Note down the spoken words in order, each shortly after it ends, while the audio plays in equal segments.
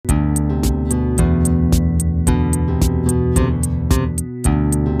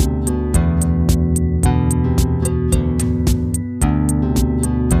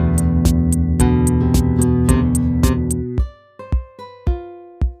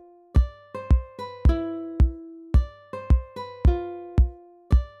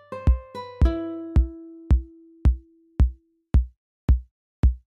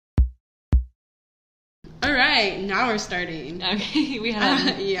right, now we're starting. Okay, we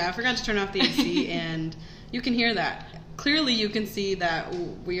have... Yeah, I forgot to turn off the AC, and you can hear that. Clearly, you can see that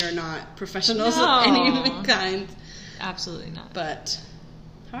we are not professionals of any kind. Absolutely not. But,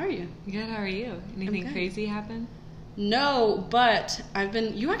 how are you? Good, how are you? Anything crazy happen? No, but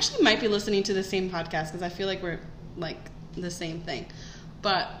you actually might be listening to the same podcast, because I feel like we're, like, the same thing.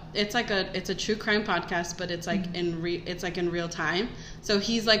 But it's a true crime podcast, but it's like in real time. So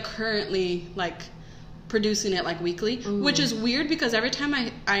he's like currently like producing it like weekly, which is weird because every time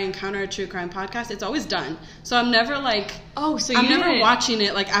I encounter a true crime podcast, it's always done. So I'm never like I'm never watching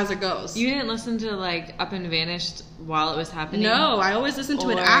it like as it goes. You didn't listen to like Up and Vanished while it was happening? No, I always listen to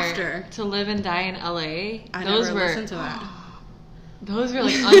it after. To Live and Die in LA. I never listened to that. Those were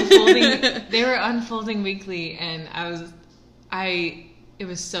like unfolding. They were unfolding weekly, and it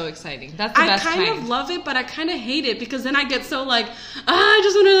was so exciting. That's the best kind. I kind of love it, but I kind of hate it because then I get so like, I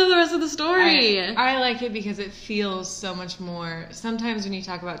just want to know the rest of the story. I like it because it feels so much more. Sometimes when you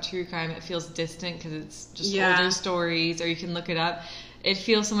talk about true crime, it feels distant because it's just older stories, or you can look it up. It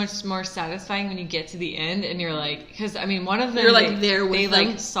feels so much more satisfying when you get to the end and you're like, because I mean, one of them, they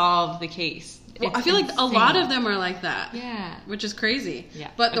like solve the case. Well, I feel like a lot of them are like that. Yeah. Which is crazy.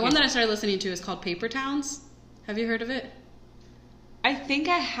 Yeah. But the one that I started listening to is called Paper Towns. Have you heard of it? I think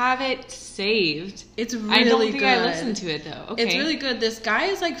I have it saved. It's really good. I don't think I listened to it, though. Okay. It's really good. This guy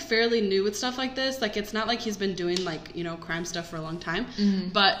is, like, fairly new with stuff like this. Like, it's not like he's been doing, like, you know, crime stuff for a long time. Mm-hmm.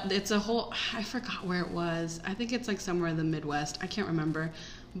 But it's a whole... I forgot where it was. I think it's, like, somewhere in the Midwest. I can't remember.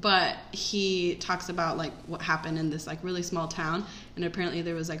 But he talks about, like, what happened in this, like, really small town. And apparently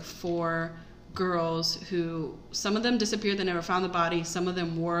there was, like, 4 girls who... Some of them disappeared. They never found the body. Some of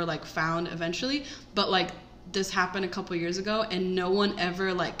them were, like, found eventually. But, like... This happened a couple years ago and no one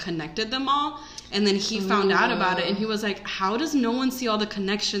ever like connected them all, and then he found out about it and he was like, how does no one see all the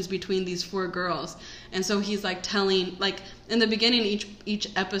connections between these 4 girls? And so he's like telling, like in the beginning each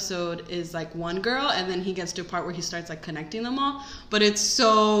episode is like one girl, and then he gets to a part where he starts like connecting them all, but it's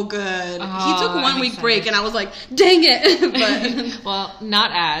so good. He took 1 week break and I was like, dang it. But well,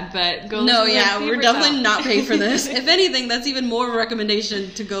 not ad, but go no, yeah, we're definitely not paid for this. If anything, that's even more of a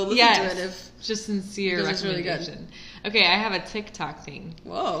recommendation to go listen to it. If just sincere recommendation. Really good. Okay, I have a TikTok thing.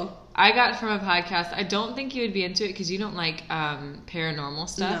 Whoa. I got from a podcast. I don't think you would be into it because you don't like paranormal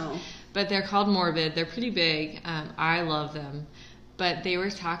stuff. No. But they're called Morbid. They're pretty big. I love them. But they were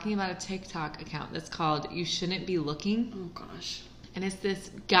talking about a TikTok account that's called You Shouldn't Be Looking. Oh, gosh. And it's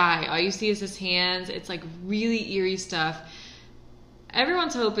this guy. All you see is his hands. It's like really eerie stuff.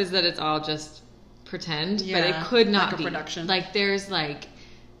 Everyone's hope is that it's all just pretend. Yeah, but it could not be. Production. Like there's like...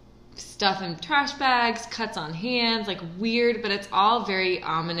 stuff in trash bags, cuts on hands, like weird, but it's all very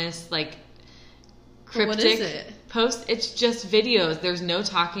ominous, like cryptic. What is it? It's just videos. There's no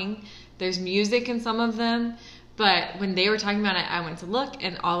talking. There's music in some of them, but when they were talking about it, I went to look,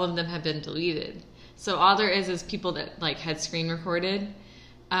 and all of them have been deleted. So all there is people that like had screen recorded.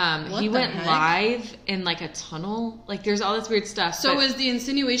 He went live in like a tunnel. Like there's all this weird stuff. So is the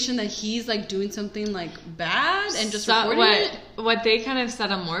insinuation that he's like doing something like bad and just recording it? What they kind of said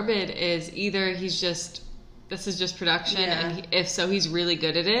on Morbid is either this is just production, and if so, he's really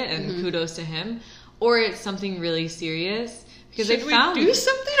good at it, and kudos to him, or it's something really serious. Because Should we do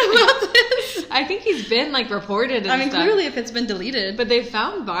something about this? I think he's been like reported and stuff. Clearly if it's been deleted. But they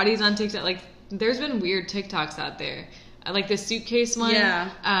found bodies on TikTok. Like there's been weird TikToks out there. Like the suitcase one.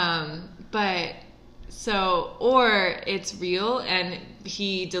 Yeah. Or it's real and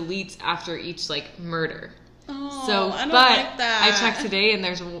he deletes after each like murder. Oh, so, I don't like that. I checked today and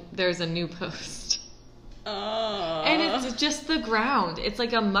there's a new post. Oh. And it's just the ground. It's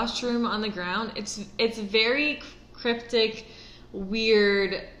like a mushroom on the ground. It's very cryptic,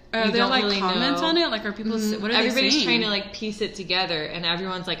 weird. Are there like really comments on it? Like are people? What are everybody's they saying? trying to like piece it together, and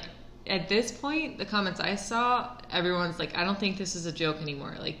everyone's like, at this point, the comments I saw, everyone's like, I don't think this is a joke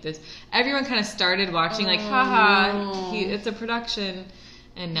anymore. Like this, everyone kind of started watching like, haha, it's a production.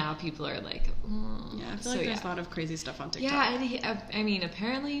 And now people are like, yeah, I feel like there's a lot of crazy stuff on TikTok. Yeah, and I mean,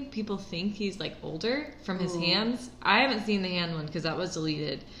 apparently people think he's like older from his hands. I haven't seen the hand one because that was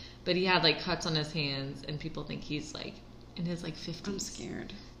deleted. But he had like cuts on his hands, and people think he's like in his like 50s. I'm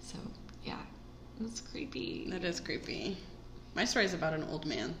scared. So, yeah, that's creepy. That is creepy. My story is about an old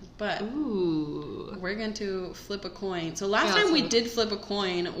man, but we're going to flip a coin. So last time we did flip a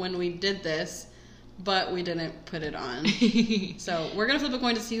coin when we did this, but we didn't put it on. So we're going to flip a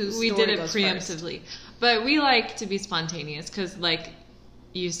coin to see whose story goes first. We did it preemptively. But we like to be spontaneous because, like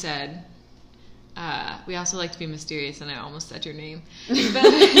you said, we also like to be mysterious, and I almost said your name.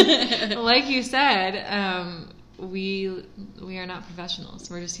 But like you said, we are not professionals.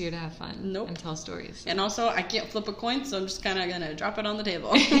 We're just here to have fun. Nope. And tell stories. And also, I can't flip a coin, so I'm just kind of going to drop it on the table.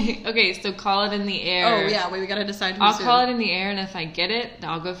 Okay, so call it in the air. Oh, yeah. Wait, we got to decide who's I'll call it in the air, and if I get it,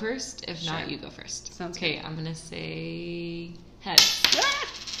 I'll go first. If Sure. not, you go first. Sounds okay, good. I'm going to say heads. Ah!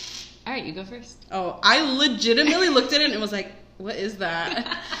 All right, you go first. Oh, I legitimately looked at it and was like, what is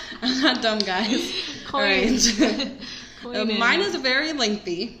that? I'm not dumb, guys. Coins. All right. Mine is very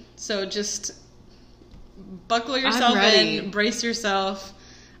lengthy, so just buckle yourself in, brace yourself.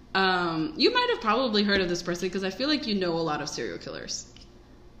 You might have probably heard of this person because I feel like you know a lot of serial killers.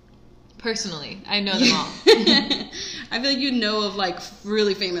 Personally, I know them all. I feel like you know of like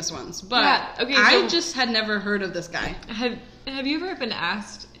really famous ones, but Yeah, okay, I so- just had never heard of this guy. Have you ever been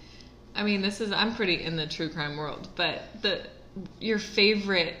asked? I mean, I'm pretty in the true crime world, but your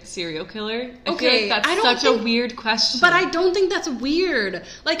favorite serial killer? I feel like that's such a weird question. But I don't think that's weird.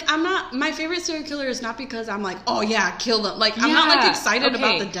 Like, my favorite serial killer is not because I'm like, oh yeah, kill them. Like, I'm not like excited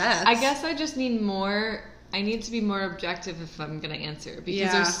about the deaths. I guess I just need more. I need to be more objective if I'm going to answer,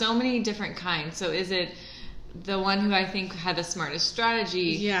 because there's so many different kinds. So is it the one who I think had the smartest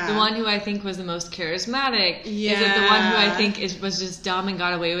strategy? Yeah. The one who I think was the most charismatic? Yeah. Is it the one who I think was just dumb and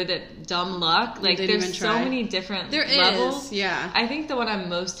got away with it? Dumb luck? Like, Didn't even there's so try. many different There levels. is, yeah. I think the one I'm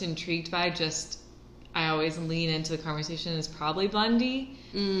most intrigued by, I always lean into the conversation, is probably Bundy.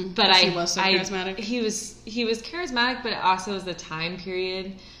 But he was so charismatic. He was charismatic, but it also was the time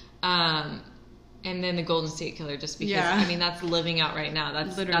period. And then the Golden State Killer, just because, I mean, that's living out right now.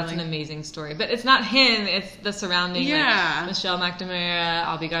 That's an amazing story. But it's not him, it's the surrounding, like Michelle McNamara,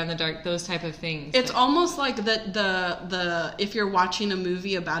 I'll Be Gone in the Dark, those type of things. It's almost like the if you're watching a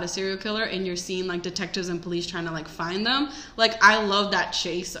movie about a serial killer and you're seeing like detectives and police trying to like find them, like I love that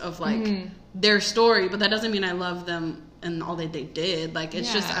chase of like their story, but that doesn't mean I love them and all they did. Like,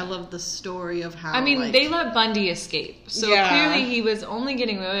 it's just, I love the story of how, I mean, like, they let Bundy escape. So clearly he was only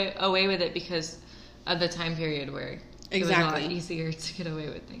getting away with it because of the time period where it was a lot easier to get away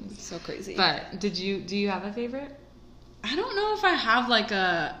with things. So crazy. But do you have a favorite? I don't know if I have like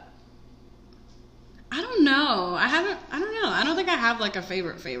I don't know. I don't know. I don't think I have like a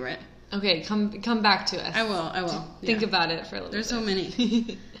favorite. Okay, come back to us. I will. Think about it for a little bit. There's so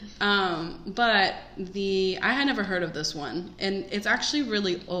many. But I had never heard of this one, and it's actually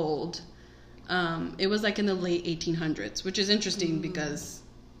really old. It was like in the late 1800s, which is interesting because,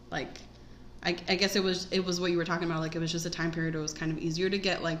 like, I guess it was what you were talking about. Like, it was just a time period where it was kind of easier to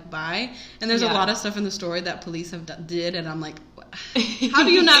get like by. And there's a lot of stuff in the story that police did, and I'm like, how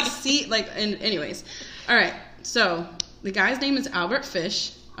do you not see? Like, and anyways, all right. So the guy's name is Albert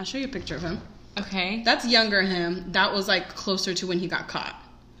Fish. I'll show you a picture of him. Okay. That's younger him. That was like closer to when he got caught.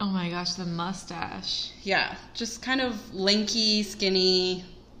 Oh my gosh, the mustache. Yeah, just kind of lanky, skinny.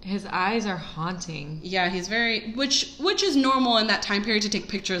 His eyes are haunting. Yeah, he's very, which is normal in that time period to take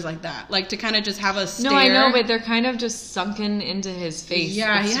pictures like that, like to kind of just have a stare. No, I know, but they're kind of just sunken into his face.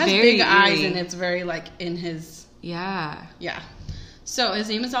 Yeah, he has big eyes, and it's very like in his. Yeah. Yeah. So his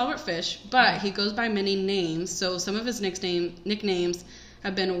name is Albert Fish, but he goes by many names. So some of his nicknames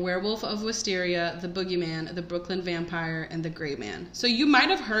have been Werewolf of Wisteria, the Boogeyman, the Brooklyn Vampire, and the Gray Man. So you might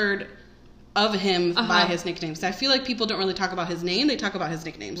have heard of him by his nicknames. I feel like people don't really talk about his name. They talk about his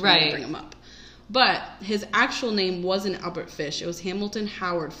nicknames when they bring him up. But his actual name wasn't Albert Fish. It was Hamilton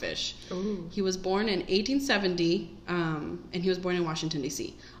Howard Fish. Ooh. He was born in 1870, and he was born in Washington,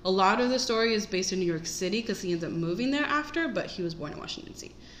 D.C. A lot of the story is based in New York City because he ends up moving there after, but he was born in Washington,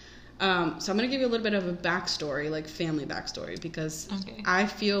 D.C. So I'm going to give you a little bit of a backstory, like family backstory, because I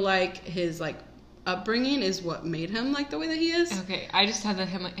feel like his like upbringing is what made him like the way that he is. Okay, I just had the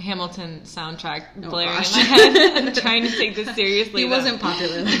Hamilton soundtrack blaring in my head. I'm trying to take this seriously. He wasn't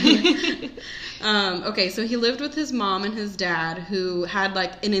popular. Okay, so he lived with his mom and his dad, who had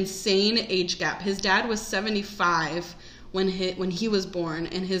like an insane age gap. His dad was 75 when he was born,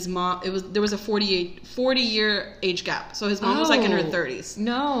 and his mom, there was a 40-year age gap. So his mom was like in her 30s.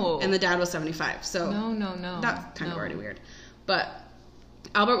 No. And the dad was 75. So no. That's kind of already weird. But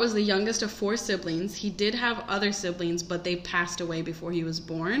Albert was the youngest of 4 siblings. He did have other siblings, but they passed away before he was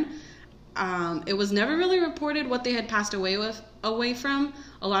born. It was never really reported what they had passed away from.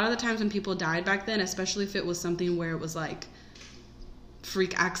 A lot of the times when people died back then, especially if it was something where it was like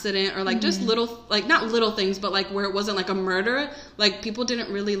freak accident or like just little, like not little things, but like where it wasn't like a murder, like people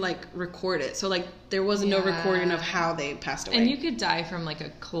didn't really like record it. So like there was no recording of how they passed away. And you could die from like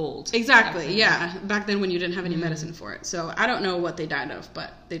a cold. Exactly. Yeah. Back then when you didn't have any medicine for it. So I don't know what they died of,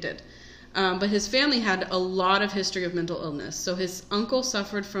 but they did. But his family had a lot of history of mental illness. So his uncle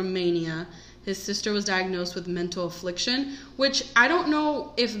suffered from mania. His sister was diagnosed with mental affliction, which I don't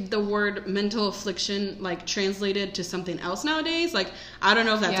know if the word mental affliction like translated to something else nowadays. Like, I don't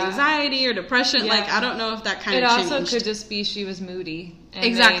know if that's anxiety or depression. Yeah. Like, I don't know if that kind of changed. It also could just be she was moody.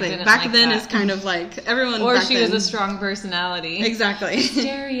 Exactly. Back like then that. Is kind of like everyone. Or she was a strong personality. Exactly.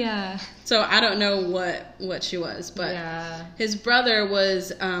 Hysteria. So I don't know what she was, but his brother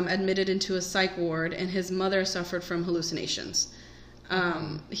was admitted into a psych ward, and his mother suffered from hallucinations.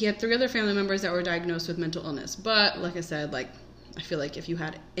 He had 3 other family members that were diagnosed with mental illness, but like I said, like I feel like if you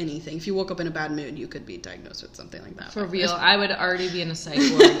had anything, if you woke up in a bad mood, you could be diagnosed with something like that. For real, I would already be in a psych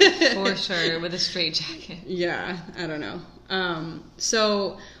ward for sure with a straitjacket. Yeah, I don't know.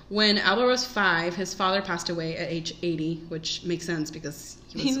 So when Albert was 5, his father passed away at age 80, which makes sense because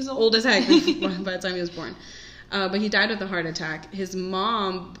he was old as heck by the time he was born. But he died with a heart attack. His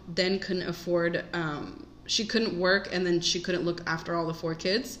mom then couldn't afford, she couldn't work, and then she couldn't look after all the 4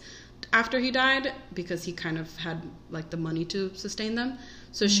 kids after he died because he kind of had like the money to sustain them.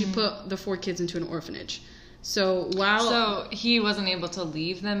 So she put the 4 kids into an orphanage. So he wasn't able to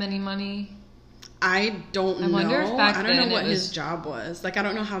leave them any money. I don't know. I wonder if back then I don't know what his job was. Like, I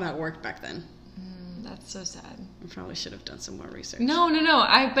don't know how that worked back then. That's so sad. I probably should have done some more research. No.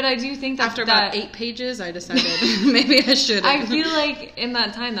 But I do think that after about 8 pages, I decided maybe I should. I feel like in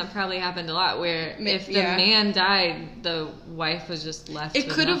that time that probably happened a lot. Where if the man died, the wife was just left. It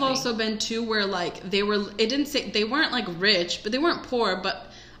could have also been too where like they were. It didn't say they weren't like rich, but they weren't poor. But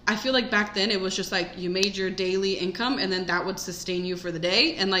I feel like back then it was just like you made your daily income, and then that would sustain you for the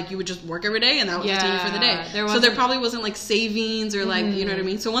day, and like you would just work every day, and that would sustain you for the day. So there probably wasn't like savings or like you know what I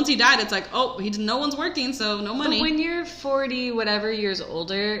mean. So once he died, it's like no one's working, so no money. But when you're 40 whatever years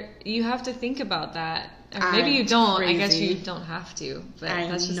older, you have to think about that. Or maybe you don't. Crazy. I guess you don't have to. But I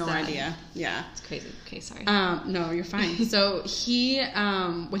that's have just no idea. Yeah, it's crazy. Okay, sorry. No, you're fine. So he,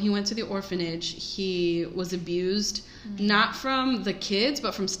 when he went to the orphanage, he was abused, not from the kids,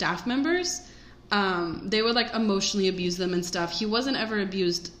 but from staff members. They would like emotionally abuse them and stuff. He wasn't ever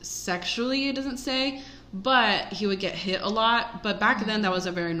abused sexually, it doesn't say, but he would get hit a lot. But back then that was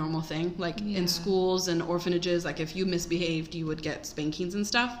a very normal thing. Like in schools and orphanages, like if you misbehaved, you would get spankings and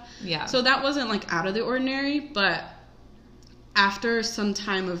stuff. Yeah. So that wasn't like out of the ordinary, but after some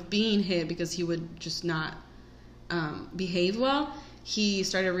time of being hit because he would just not behave well, he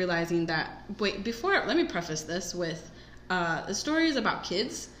started realizing that, let me preface this with the story is about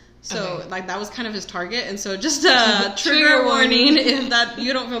kids. So, like, that was kind of his target. And so just a trigger warning, if that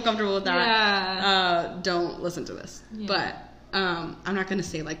you don't feel comfortable with that, don't listen to this. Yeah. But I'm not going to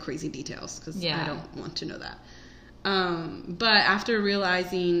say, like, crazy details because I don't want to know that. But after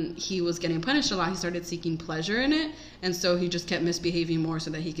realizing he was getting punished a lot, he started seeking pleasure in it. And so he just kept misbehaving more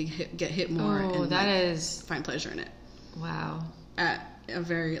so that he could get hit more and find pleasure in it. Wow. At a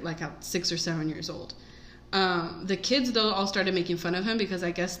very, at 6 or 7 years old. The kids, though, all started making fun of him because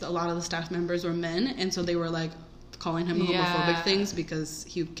I guess a lot of the staff members were men, and so they were like calling him homophobic things because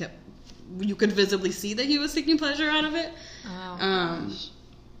you could visibly see that he was seeking pleasure out of it. Gosh.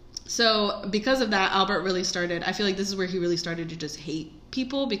 So because of that, Albert really started, I feel like this is where he really started to just hate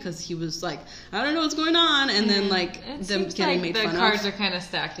people because he was like, I don't know what's going on, and then them getting made fun of. The cards are kind of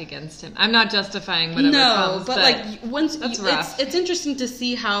stacked against him. I'm not justifying whatever comes, but like once it's interesting to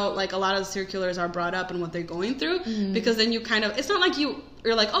see how like a lot of the serial killers are brought up and what they're going through because then you kind of, it's not like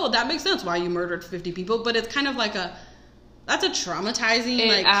you're like, oh, that makes sense why you murdered 50 people, but it's kind of like that's a traumatizing.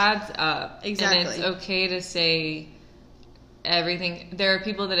 It adds up. Exactly. And it's okay to say everything. There are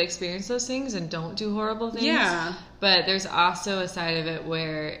people that experience those things and don't do horrible things. Yeah. But there's also a side of it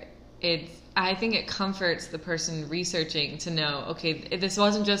where I think it comforts the person researching to know, okay, this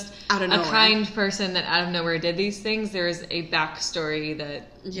wasn't just a kind person that out of nowhere did these things. There is a backstory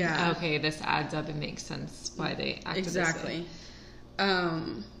that, okay, this adds up and makes sense why they acted exactly. This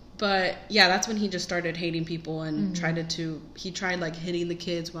way. But yeah, that's when he just started hating people and he tried like hitting the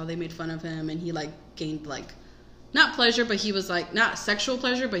kids while they made fun of him, and he like gained like not pleasure, but he was like not sexual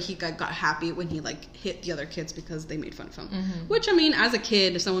pleasure, but he got happy when he like hit the other kids because they made fun of him. Which, I mean, as a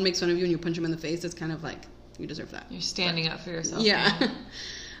kid, if someone makes fun of you and you punch them in the face, it's kind of like you deserve that. You're standing up for yourself. Yeah.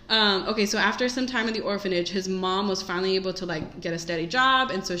 Okay, so after some time in the orphanage, his mom was finally able to like get a steady job,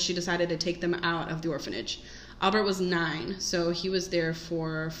 and so she decided to take them out of the orphanage. Albert was 9, so he was there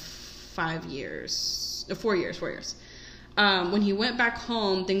for 4 years. When he went back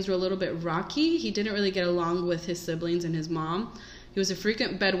home, things were a little bit rocky. He didn't really get along with his siblings and his mom. He was a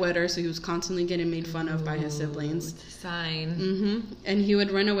frequent bedwetter, so he was constantly getting made fun of by his siblings. It's a sign. And he would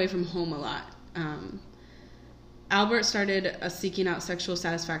run away from home a lot. Albert started seeking out sexual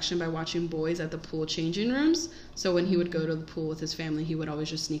satisfaction by watching boys at the pool changing rooms. So when he would go to the pool with his family, he would always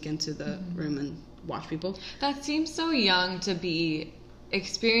just sneak into the room and watch people. That seems so young to be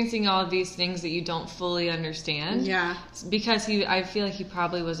experiencing all of these things that you don't fully understand. Yeah. Because I feel like he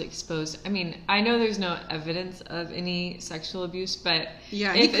probably was exposed. I mean, I know there's no evidence of any sexual abuse, but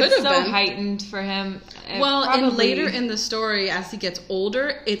yeah, if it's so heightened for him. Well, and later in the story, as he gets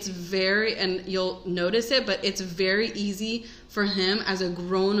older, it's very, and you'll notice it, but it's very easy for him as a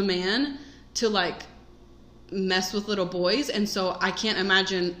grown man to like mess with little boys, and so I can't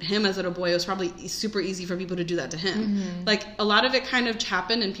imagine him as a little boy. It was probably super easy for people to do that to him. Like a lot of it kind of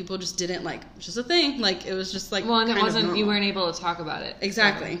happened and people just didn't like, it's just a thing, like it was just like, well, and it wasn't, you weren't able to talk about it.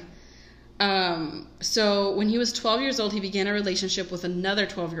 Exactly. So when he was 12 years old, he began a relationship with another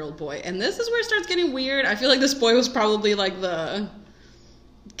 12-year-old boy, and this is where it starts getting weird. I feel like this boy was probably like the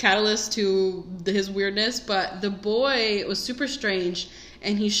catalyst to his weirdness, but the boy was super strange.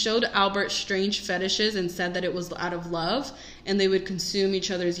 And he showed Albert strange fetishes and said that it was out of love, and they would consume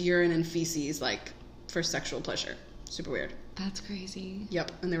each other's urine and feces, like, for sexual pleasure. Super weird. That's crazy.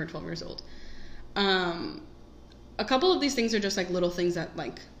 Yep, and they were 12 years old. A couple of these things are just, like, little things that,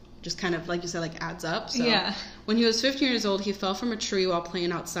 like, just kind of, like you said, like, adds up. So yeah. When he was 15 years old, he fell from a tree while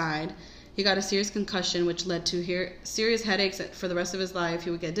playing outside. He got a serious concussion, which led to serious headaches for the rest of his life.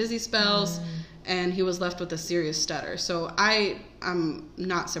 He would get dizzy spells, and he was left with a serious stutter. So I'm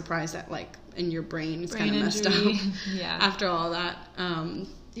not surprised that, like, in your brain, it's kind of messed up yeah. after all that.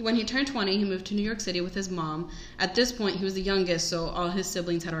 When he turned 20, he moved to New York City with his mom. At this point, he was the youngest, so all his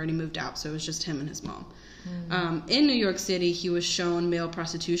siblings had already moved out, so it was just him and his mom. In New York City, he was shown male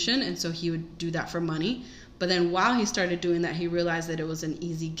prostitution, and so he would do that for money. But then while he started doing that, he realized that it was an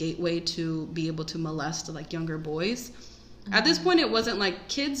easy gateway to be able to molest, like, younger boys. At this point, it wasn't, like,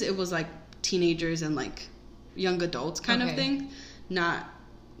 kids. It was, like, teenagers and, like, young adults kind of thing. Not,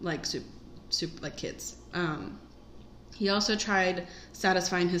 like, super like kids. He also tried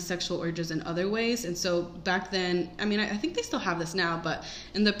satisfying his sexual urges in other ways. And so back then, I mean, I think they still have this now, but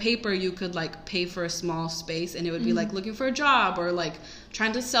in the paper you could like pay for a small space and it would be like looking for a job or like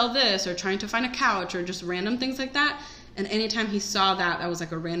trying to sell this or trying to find a couch or just random things like that. And anytime he saw that was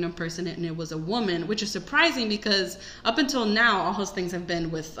like a random person and it was a woman, which is surprising because up until now, all those things have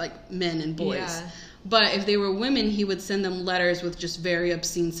been with like men and boys. Yeah. But if they were women, he would send them letters with just very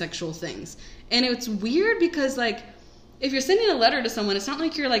obscene sexual things. And it's weird because like, if you're sending a letter to someone, it's not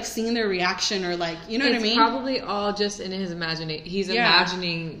like you're like seeing their reaction or like, you know what I mean? It's probably all just in his imagination. He's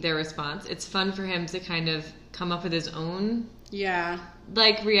imagining their response. It's fun for him to kind of come up with his own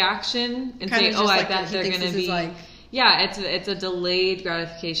like reaction and kind say, oh, I bet they're going to be like... Yeah, it's a delayed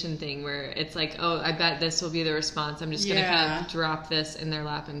gratification thing where it's like, oh, I bet this will be the response. I'm just going to kind of drop this in their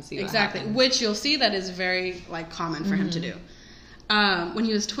lap and see what happens. Which you'll see that is very like common for him to do. When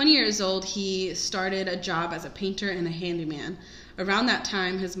he was 20 years old, he started a job as a painter and a handyman. Around that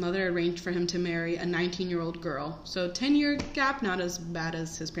time, his mother arranged for him to marry a 19-year-old girl. So 10-year gap, not as bad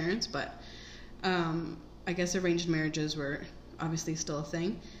as his parents, but I guess arranged marriages were obviously still a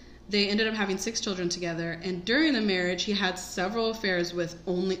thing. They ended up having 6 children together, and during the marriage, he had several affairs with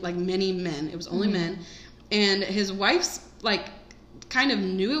only, like, many men. It was only men. And his wife's, like, kind of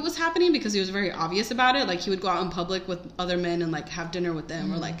knew it was happening because he was very obvious about it. Like, he would go out in public with other men and, like, have dinner with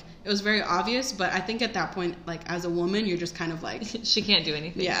them. Or, like, it was very obvious. But I think at that point, like, as a woman, you're just kind of like... She can't do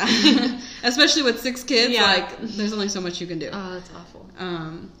anything. Yeah. Especially with 6 kids. Yeah. Like, there's only so much you can do. Oh, that's awful.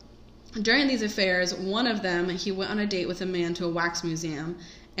 During these affairs, one of them, he went on a date with a man to a wax museum.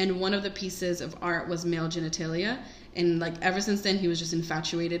 And one of the pieces of art was male genitalia. And, like, ever since then, he was just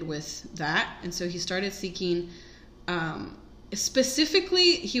infatuated with that. And so he started seeking...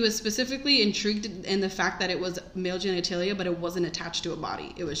 he was specifically intrigued in the fact that it was male genitalia, but it wasn't attached to a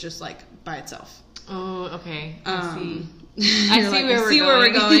body. It was just, like, by itself. Oh, okay. I see. I see where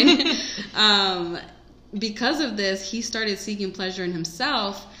we're going. Because of this, he started seeking pleasure in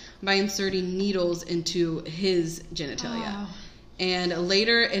himself by inserting needles into his genitalia. Oh. And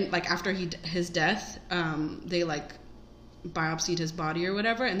later, after his death, they, like, biopsied his body or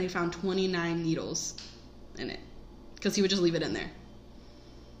whatever, and they found 29 needles in it. Because he would just leave it in there.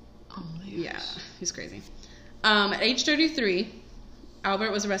 Oh, my gosh. Yeah, he's crazy. At age 33,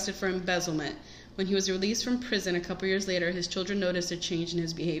 Albert was arrested for embezzlement. When he was released from prison a couple years later, his children noticed a change in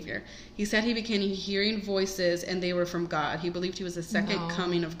his behavior. He said he began hearing voices, and they were from God. He believed he was the second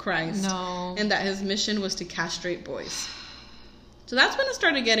coming of Christ. And that his mission was to castrate boys. So that's when it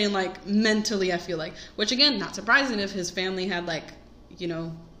started getting, like, mentally, I feel like. Which, again, not surprising if his family had, like, you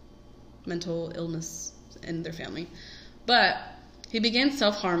know, mental illness in their family. But He began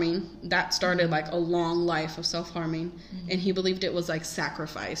self-harming. That started like a long life of self-harming, and he believed it was like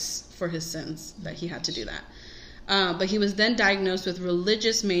sacrifice for his sins that he had to do that. But he was then diagnosed with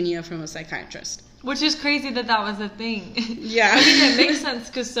religious mania from a psychiatrist. Which is crazy that was a thing. Yeah. I mean, it makes sense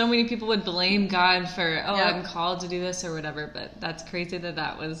because so many people would blame God for, Yep. I'm called to do this or whatever, but that's crazy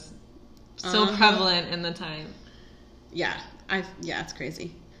that was so prevalent in the time. Yeah, it's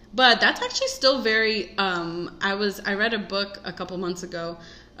crazy. But that's actually still very, I read a book a couple months ago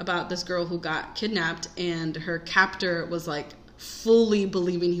about this girl who got kidnapped, and her captor was like fully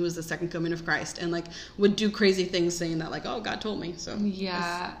believing he was the second coming of Christ, and like would do crazy things saying that like, oh, God told me. So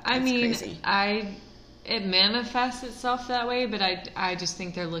yeah, I mean, crazy. It manifests itself that way, but I just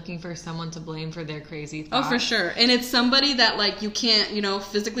think they're looking for someone to blame for their crazy thoughts. Oh, for sure. And it's somebody that like you can't,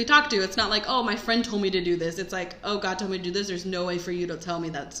 physically talk to. It's not like, oh, my friend told me to do this. It's like, oh, God told me to do this. There's no way for you to tell me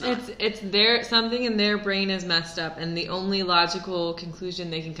that's not. It's something in their brain is messed up, and the only logical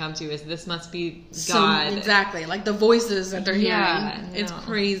conclusion they can come to is this must be God. Exactly. Like the voices that they're hearing. No. It's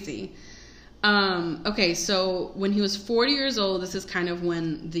crazy. Okay, so when he was 40 years old, this is kind of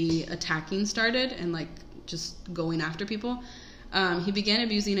when the attacking started and like just going after people. He began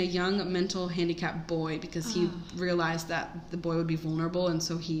abusing a young mental handicapped boy because he realized that the boy would be vulnerable, and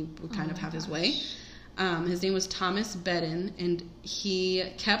so he would kind of have his way. His name was Thomas Bedden, and he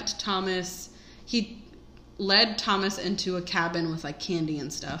led Thomas into a cabin with like candy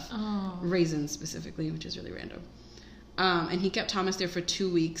and stuff, raisins specifically, which is really random. And he kept Thomas there for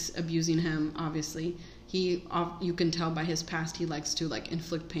 2 weeks, abusing him, obviously. You can tell by his past, he likes to, like,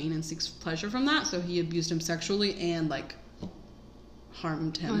 inflict pain and seeks pleasure from that. So he abused him sexually and, like,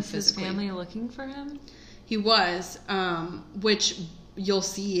 harmed him physically. Was his family looking for him? He was, which you'll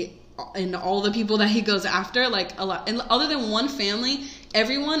see in all the people that he goes after, like, a lot. And other than one family,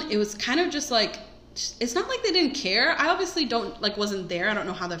 everyone, it was kind of just, like, it's not like they didn't care. I obviously wasn't there. I don't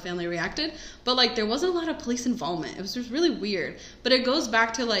know how their family reacted. But, like, there wasn't a lot of police involvement. It was just really weird. But it goes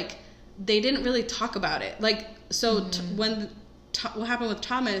back to, like, they didn't really talk about it. Like, so what happened with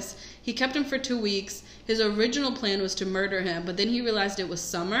Thomas, he kept him for 2 weeks. His original plan was to murder him. But then he realized it was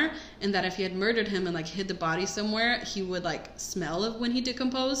summer, and that if he had murdered him and, like, hid the body somewhere, he would, like, smell of when he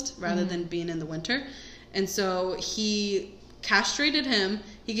decomposed rather than being in the winter. And so he castrated him.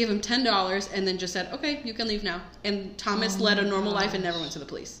 He gave him $10 and then just said, okay, you can leave now. And Thomas led a normal life and never went to the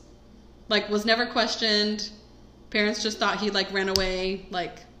police. Like, was never questioned. Parents just thought he, like, ran away,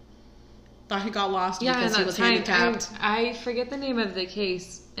 like, thought he got lost because he was handicapped. I forget the name of the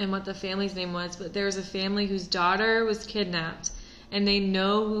case and what the family's name was, but there was a family whose daughter was kidnapped, and they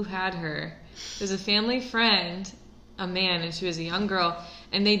know who had her. It was a family friend, a man, and she was a young girl,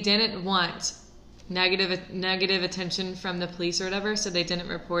 and they didn't want negative attention from the police or whatever, so they didn't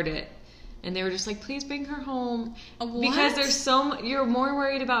report it. And they were just like, please bring her home. What? Because you're more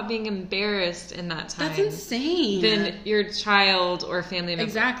worried about being embarrassed in that time. That's insane. Than your child or family member.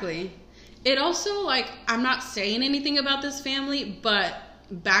 Exactly. It also, like, I'm not saying anything about this family, but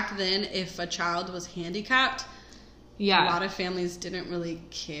back then, if a child was handicapped, a lot of families didn't really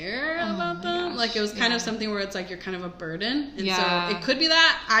care about them. Gosh, like, it was kind of something where it's like you're kind of a burden. And so it could be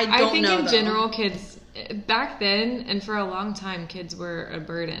that. I think in general, kids, back then, and for a long time, kids were a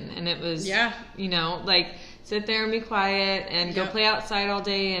burden. And it was, like, sit there and be quiet and go play outside all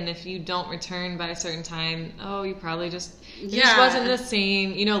day. And if you don't return by a certain time, you probably just... It just wasn't the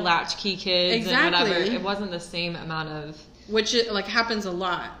same, latchkey kids and whatever. It wasn't the same amount of... Which, happens a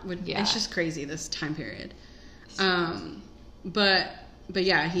lot. It's just crazy, this time period. But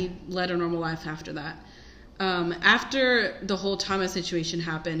yeah, he led a normal life after that. After the whole Thomas situation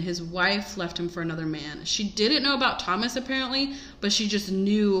happened, his wife left him for another man. She didn't know about Thomas, apparently, but she just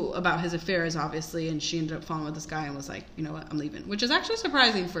knew about his affairs, obviously, and she ended up falling with this guy and was like, you know what, I'm leaving. Which is actually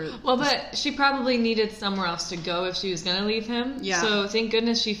surprising for... Well, but she probably needed somewhere else to go if she was going to leave him. Yeah. So thank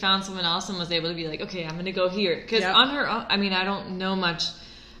goodness she found someone else and was able to be like, okay, I'm going to go here. Because on her own, I mean, I don't know much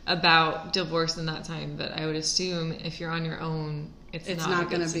about divorce in that time, but I would assume if you're on your own... It's not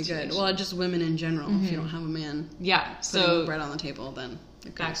going to be good. Well, just women in general. If you don't have a man putting bread on the table, then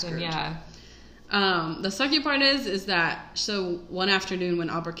it goes screwed. The sucky part is that, so one afternoon when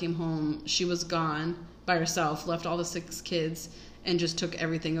Albert came home, she was gone by herself, left all the 6 kids, and just took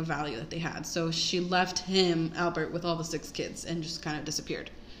everything of value that they had. So she left him, Albert, with all the 6 kids and just kind of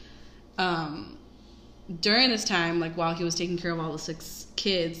disappeared. During this time, like while he was taking care of all the 6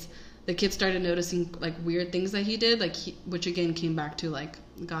 kids, the kids started noticing like weird things that he did, like which again came back to like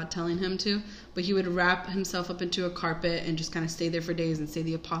God telling him to. But he would wrap himself up into a carpet and just kind of stay there for days and say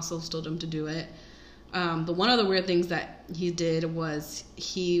the apostles told him to do it. But one of the weird things that he did was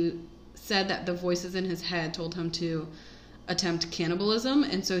he said that the voices in his head told him to attempt cannibalism,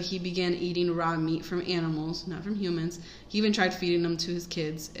 and so he began eating raw meat from animals, not from humans. He even tried feeding them to his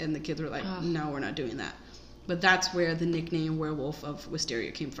kids, and the kids were like, no, we're not doing that. But that's where the nickname Werewolf of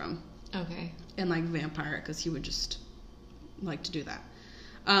Wisteria came from. Okay. And like vampire, because he would just like to do that.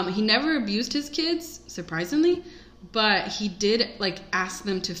 He never abused his kids, surprisingly, but he did like ask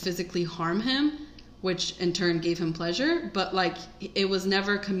them to physically harm him, which in turn gave him pleasure. But like it was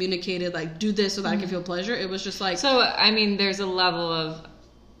never communicated like, do this so that I can feel pleasure. It was just like, so I mean, there's a level of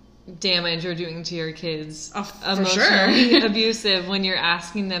damage you're doing to your kids, emotionally abusive, when you're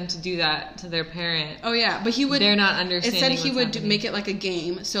asking them to do that to their parent. Oh yeah, but they're not understanding. It said he would make it like a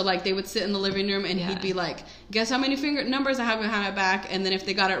game. So like they would sit in the living room and he'd be like, guess how many finger numbers I have behind my back, and then if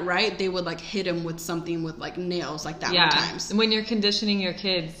they got it right, they would like hit him with something with like nails, like that many times. When you're conditioning your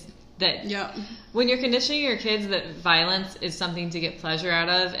kids that when you're conditioning your kids that violence is something to get pleasure out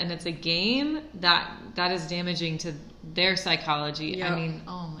of, and it's a game, that is damaging to their psychology. I mean,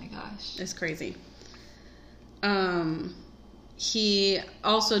 oh my gosh, it's crazy. He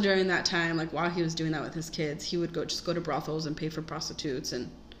also, during that time, like while he was doing that with his kids, he would go to brothels and pay for prostitutes, and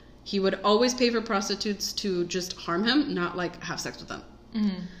he would always pay for prostitutes to just harm him, not like have sex with them.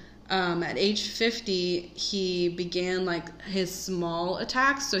 At age 50, he began like his small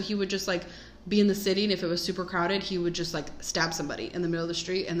attacks. So he would just like be in the city, and if it was super crowded, he would just like stab somebody in the middle of the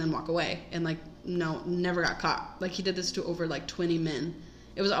street and then walk away, and like never got caught. Like he did this to over like 20 men.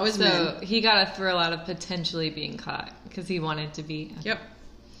 It was always men. So he got a thrill out of potentially being caught because he wanted to be. Yep.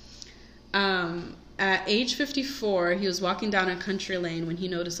 At age 54, he was walking down a country lane when he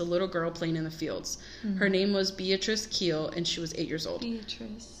noticed a little girl playing in the fields. Her name was Beatrice Keel, and she was 8 years old.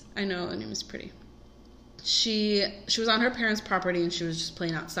 Beatrice. I know, her name is pretty. She was on her parents' property, and she was just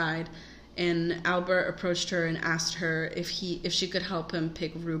playing outside. And Albert approached her and asked her if she could help him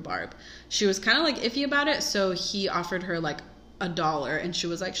pick rhubarb. She was kind of like iffy about it, so he offered her like $1, and she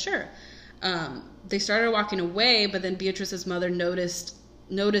was like, sure. They started walking away, but then Beatrice's mother noticed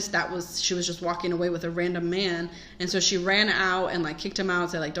she was just walking away with a random man, and so she ran out and like kicked him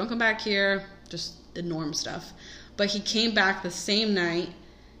out, said like, don't come back here, just the norm stuff. But he came back the same night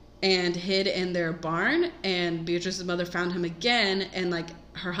and hid in their barn, and Beatrice's mother found him again, and like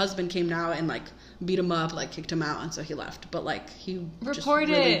her husband came now and like beat him up, like kicked him out, and so he left. But like he just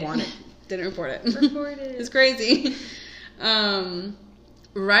really didn't report it. It's crazy.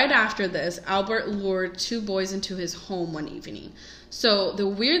 Right after this, Albert lured 2 boys into his home one evening. So the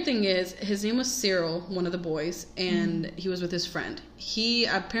weird thing is, his name was Cyril, one of the boys, and he was with his friend.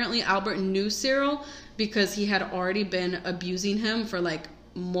 Apparently Albert knew Cyril because he had already been abusing him for like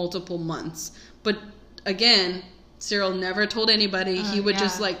multiple months. But again, Cyril never told anybody. He would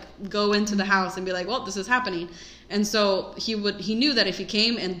just like go into the house and be like, well, this is happening. And so he knew that if he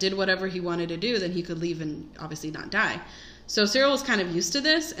came and did whatever he wanted to do, then he could leave and obviously not die. So Cyril was kind of used to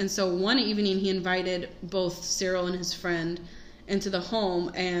this, and so one evening he invited both Cyril and his friend into the home,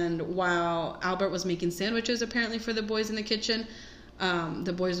 and while Albert was making sandwiches apparently for the boys in the kitchen,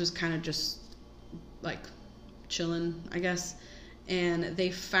 the boys was kind of just like chilling, I guess, and they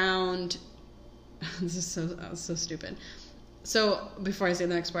found this is so stupid. So before I say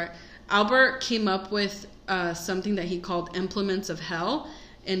the next part, Albert came up with something that he called implements of hell.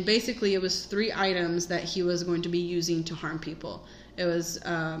 And basically it was 3 items that he was going to be using to harm people. It was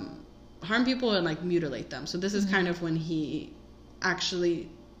harm people and like mutilate them. So this is kind of when he actually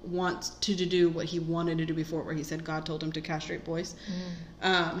wants to do what he wanted to do before, where he said God told him to castrate boys.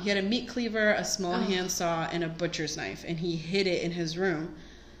 He had a meat cleaver, a small handsaw, and a butcher's knife, and he hid it in his room,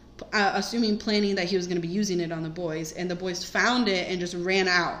 planning that he was going to be using it on the boys. And the boys found it and just ran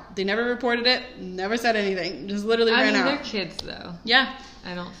out. They never reported it, never said anything, just literally ran out. They're kids though. Yeah.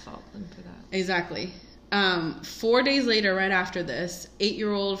 I don't fault them for that. Exactly. 4 days later, right after this,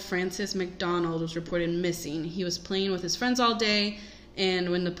 8-year-old Francis McDonald was reported missing. He was playing with his friends all day, and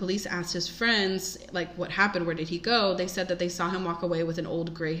when the police asked his friends, like, what happened, where did he go, they said that they saw him walk away with an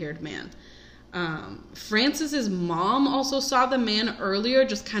old gray-haired man. Francis's mom also saw the man earlier,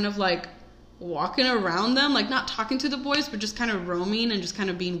 just kind of like walking around them, like not talking to the boys, but just kind of roaming and just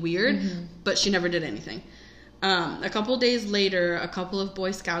kind of being weird, but she never did anything. A couple days later, a couple of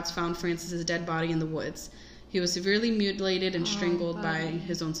Boy Scouts found Francis's dead body in the woods. He was severely mutilated and strangled by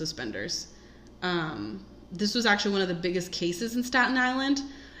his own suspenders. This was actually one of the biggest cases in Staten Island,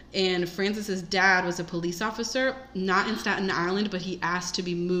 and Francis's dad was a police officer, not in Staten Island, but he asked to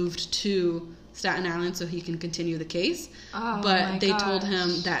be moved to Staten Island so he can continue the case. But they told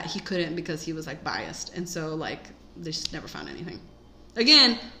him that he couldn't because he was like biased, and so like they just never found anything.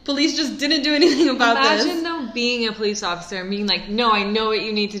 Again, police just didn't do anything about this. Imagine though being a police officer and being like, no, I know what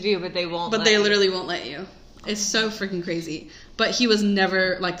you need to do, but they won't. But they literally won't let you. It's so freaking crazy. But he was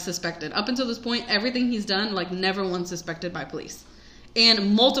never, like, suspected. Up until this point, everything he's done, like, never once suspected by police.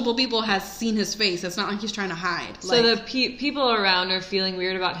 And multiple people has seen his face. It's not like he's trying to hide. So the people around are feeling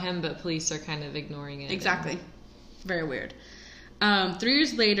weird about him, but police are kind of ignoring it. Exactly. Very weird. 3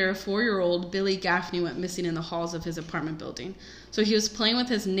 years later, 4-year-old Billy Gaffney went missing in the halls of his apartment building. So he was playing with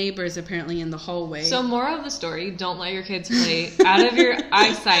his neighbors, apparently, in the hallway. So moral of the story, don't let your kids play out of your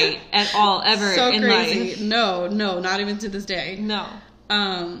eyesight at all, ever so in crazy. life. No, not even to this day. No.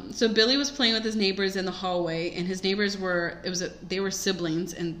 So Billy was playing with his neighbors in the hallway, and his neighbors they were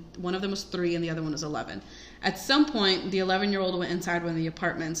siblings, and one of them was 3 and the other one was 11. At some point, the 11-year-old went inside one of the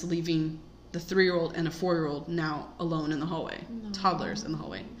apartments, leaving the 3-year-old and a 4-year-old now alone in the hallway. No. Toddlers in the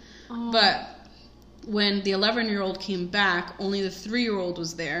hallway. Oh. But when the 11-year-old came back, only the 3-year-old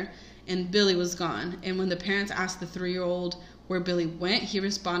was there, and Billy was gone. And when the parents asked the 3-year-old where Billy went, he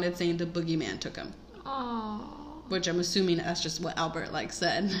responded saying the boogeyman took him. Oh. Which I'm assuming that's just what Albert,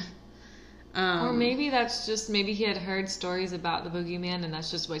 said. Or maybe that's just, maybe he had heard stories about the boogeyman, and that's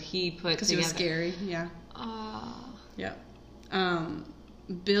just what he put together. Because he was scary, yeah. Yep.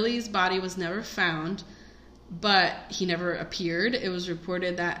 Billy's body was never found, but he never appeared. It was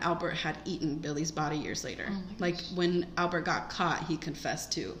reported that Albert had eaten Billy's body years later. Oh when Albert got caught, he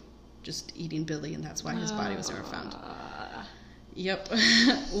confessed to just eating Billy, and that's why his body was never found. Yep.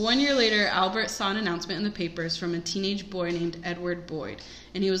 1 year later, Albert saw an announcement in the papers from a teenage boy named Edward Boyd,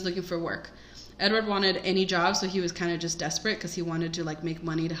 and he was looking for work. Edward wanted any job, so he was kind of just desperate because he wanted to make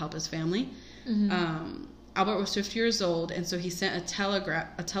money to help his family. Mm-hmm. Albert was 50 years old, and so he sent a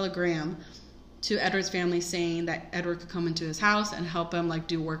telegram to Edward's family saying that Edward could come into his house and help him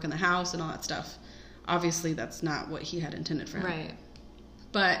do work in the house and all that stuff. Obviously, that's not what he had intended for him. Right.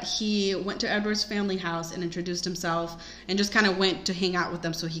 But he went to Edward's family house and introduced himself and just kind of went to hang out with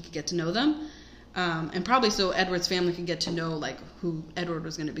them so he could get to know them. And probably so Edward's family could get to know who Edward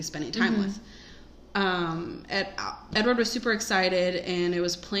was going to be spending time with. Edward was super excited, and it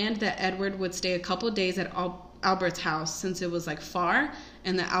was planned that Edward would stay a couple of days at Albert's house since it was far,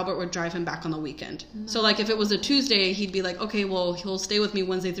 and that Albert would drive him back on the weekend. No. So if it was a Tuesday, he'd be okay, well, he'll stay with me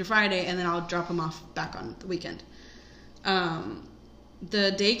Wednesday through Friday, and then I'll drop him off back on the weekend.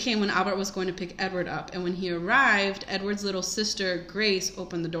 The day came when Albert was going to pick Edward up, and when he arrived, Edward's little sister, Grace,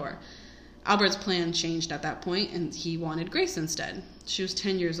 opened the door. Albert's plan changed at that point, and he wanted Grace instead. She was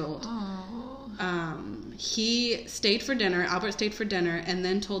 10 years old. He stayed for dinner. Albert stayed for dinner, and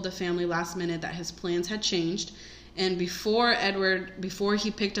then told the family last minute that his plans had changed. And before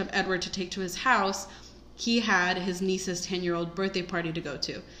he picked up Edward to take to his house, he had his niece's 10-year-old birthday party to go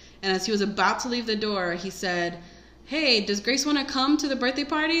to. And as he was about to leave the door, he said, "Hey, does Grace want to come to the birthday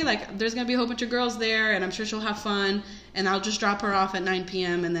party? There's going to be a whole bunch of girls there, and I'm sure she'll have fun, and I'll just drop her off at 9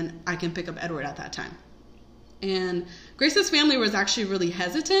 p.m., and then I can pick up Edward at that time." And Grace's family was actually really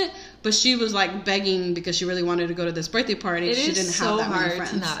hesitant, but she was begging because she really wanted to go to this birthday party. She didn't have that many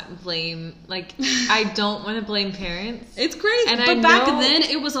friends. It is so hard to not blame. I don't want to blame parents. It's crazy, but back then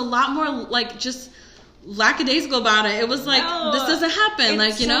it was a lot more just lackadaisical about it. It was this doesn't happen.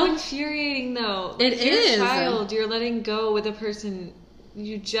 It's so infuriating though. It is. Your child, you're letting go with a person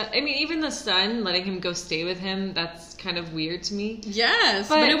even the son, letting him go stay with him, that's kind of weird to me. Yes,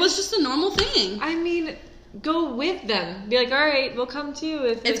 but it was just a normal thing. Go with them. Be all right, we'll come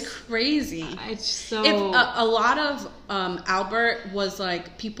too. It's crazy. It's so... a lot of Albert was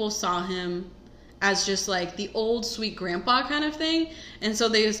people saw him as just the old sweet grandpa kind of thing, and so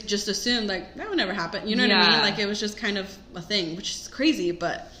they just assumed that would never happen. You know what I mean? It was just kind of a thing, which is crazy,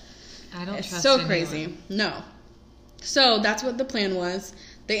 but I don't it's trust so anyone. crazy. No. So that's what the plan was.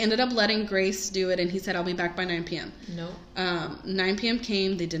 They ended up letting Grace do it, and he said, "I'll be back by 9 p.m." No. 9 p.m.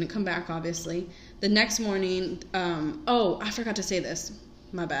 came. They didn't come back, obviously. The next morning, I forgot to say this.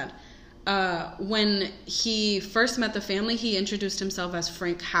 My bad. When he first met the family, he introduced himself as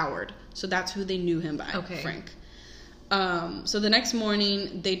Frank Howard. So that's who they knew him by, Frank. So the next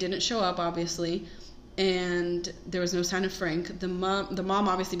morning, they didn't show up, obviously, and there was no sign of Frank. The mom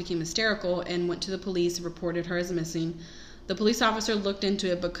obviously became hysterical and went to the police, reported her as missing. The police officer looked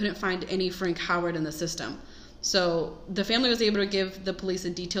into it but couldn't find any Frank Howard in the system. So the family was able to give the police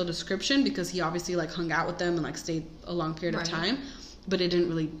a detailed description because he obviously hung out with them and stayed a long period of time, but it didn't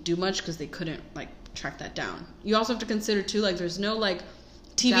really do much because they couldn't track that down. You also have to consider too, there's no TV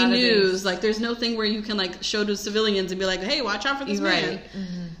database. news, there's no thing where you can show to civilians and be hey, watch out for this man.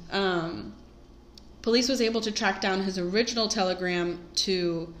 Mm-hmm. Police was able to track down his original telegram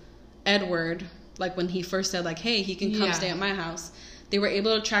to Edward, when he first said hey, he can come stay at my house. They were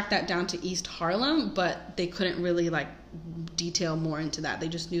able to track that down to East Harlem, but they couldn't really detail more into that. They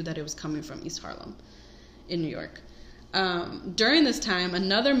just knew that it was coming from East Harlem. in New York. During this time,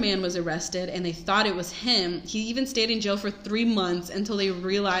 another man was arrested, and they thought it was him. He even stayed in jail for 3 months until they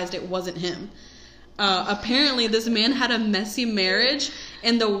realized it wasn't him. Apparently, this man had a messy marriage,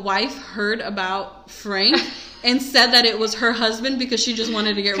 and the wife heard about Frank and said that it was her husband because she just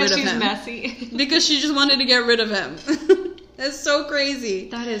wanted to get rid of him. Messy. Because she just wanted to get rid of him. That's so crazy.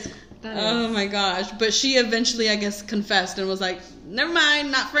 That is. Oh my gosh. But she eventually, I guess, confessed and was like, never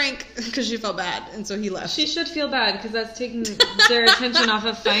mind, not Frank, because she felt bad. And so he left. She should feel bad because that's taking their attention off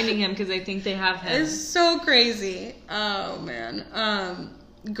of finding him because they think they have him. It's so crazy. Oh, man.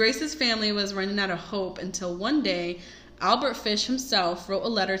 Grace's family was running out of hope until one day, Albert Fish himself wrote a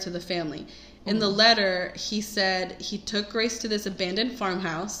letter to the family. In the letter, he said he took Grace to this abandoned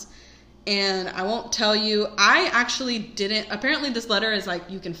farmhouse. And I won't tell you, I actually didn't, apparently this letter is like,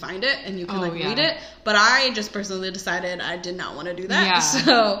 you can find it and you can read it, but I just personally decided I did not want to do that. Yeah.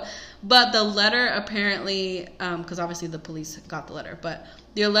 So, but the letter apparently, because obviously the police got the letter, but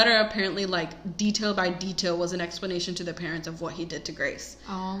the letter apparently, like, detail by detail was an explanation to the parents of what he did to Grace.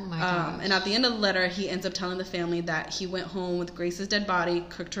 Oh my gosh. And at the end of the letter, he ends up telling the family that he went home with Grace's dead body,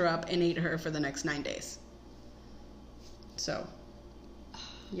 cooked her up, and ate her for the next 9 days. So,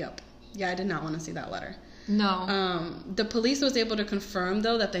 yep. Yeah, I did not want to see that letter. No. The police was able to confirm,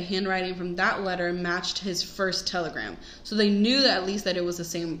 though, that the handwriting from that letter matched his first telegram. So they knew that at least that it was the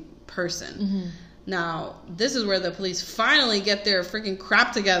same person. Mm-hmm. Now, this is where the police finally get their freaking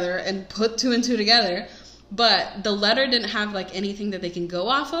crap together and put 2 and 2 together. But the letter didn't have, like, anything that they can go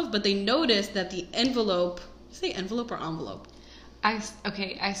off of. But they noticed that the envelope... Did you say envelope or envelope? I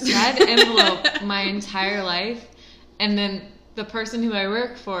said envelope my entire life. And then... the person who I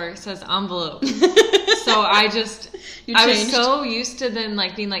work for says envelope. So I was so used to then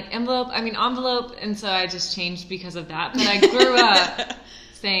like being like envelope, and so I just changed because of that. But I grew up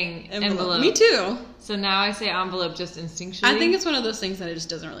saying envelope. Me too. So now I say envelope just instinctually. I think it's one of those things that it just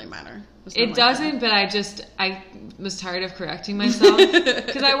doesn't really matter. It doesn't, but I was tired of correcting myself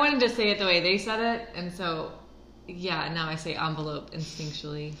because I wanted to say it the way they said it, and so... yeah, now I say envelope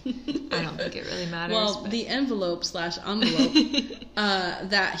instinctually. I don't think it really matters. Well, the envelope/envelope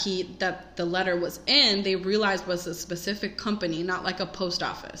that the letter was in, they realized was a specific company, not like a post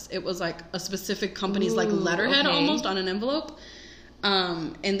office. It was like a specific company's like letterhead almost on an envelope.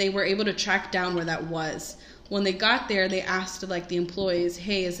 And they were able to track down where that was. When they got there, they asked like the employees,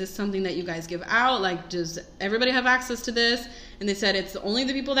 hey, is this something that you guys give out? Like, does everybody have access to this? And they said, it's only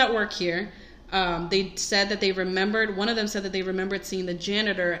the people that work here. They said that they remembered, one of them said that they remembered seeing the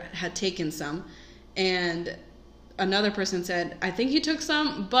janitor had taken some. And another person said, I think he took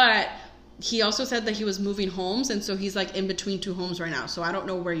some, but he also said that he was moving homes. And so he's like in between 2 homes right now. So I don't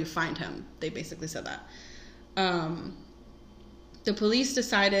know where you find him. They basically said that. The police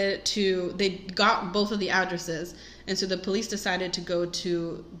decided they got both of the addresses. And so the police decided to go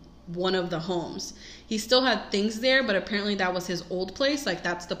to one of the homes. He still had things there, but apparently that was his old place. Like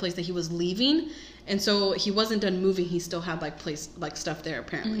that's the place that he was leaving. And so he wasn't done moving. He still had like stuff there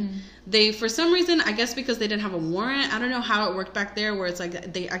apparently. They, for some reason, I guess because they didn't have a warrant, I don't know how it worked back there where it's like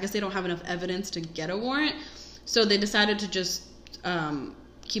I guess they don't have enough evidence to get a warrant. So they decided to just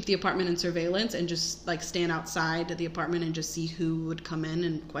keep the apartment in surveillance and just like stand outside the apartment and just see who would come in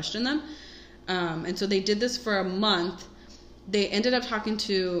and question them. And so they did this for a month. They ended up talking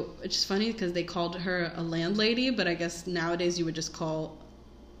to, which is funny because they called her a landlady, but I guess nowadays you would just call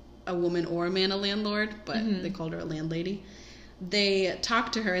a woman or a man a landlord, but they called her a landlady. They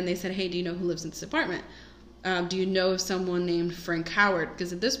talked to her and they said, hey, do you know who lives in this apartment? Do you know of someone named Frank Howard?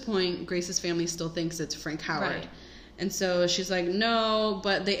 Because at this point, Grace's family still thinks it's Frank Howard. Right. And so she's like, no,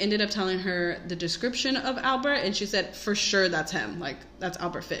 but they ended up telling her the description of Albert, and she said, for sure that's him. Like, that's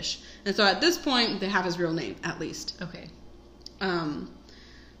Albert Fish. And so at this point, they have his real name, at least. Okay.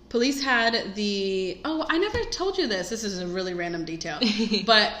 Police had I never told you this. This is a really random detail.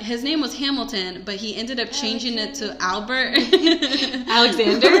 But his name was Hamilton, but he ended up changing it to Albert.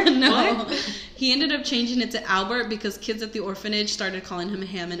 Alexander? No. What? He ended up changing it to Albert because kids at the orphanage started calling him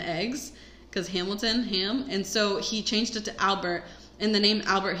Ham and Eggs. Because Hamilton, ham. And so he changed it to Albert. And the name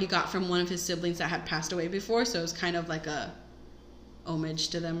Albert he got from one of his siblings that had passed away before. So it was kind of like a homage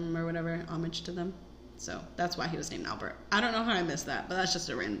to them or whatever. Homage to them. So that's why he was named Albert. I don't know how I missed that, but that's just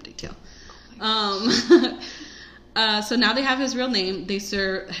a random detail. So now they have his real name. They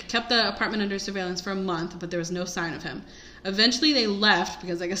kept the apartment under surveillance for a month, but there was no sign of him. Eventually they left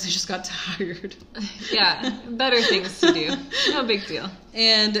because I guess they just got tired. Yeah, better things to do. No big deal.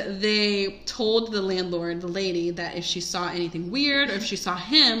 And they told the landlord, the lady, that if she saw anything weird or if she saw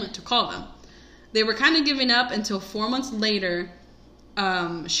him, to call them. They were kind of giving up until 4 months later.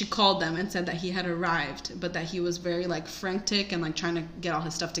 she called them and said that he had arrived, but that he was very like frantic and like trying to get all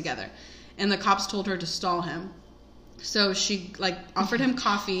his stuff together. And the cops told her to stall him. So she like offered him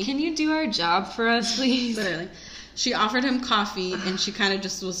coffee. Can you do our job for us, please? Literally. She offered him coffee, and she kind of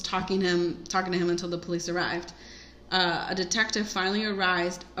just was talking to him until the police arrived. A detective finally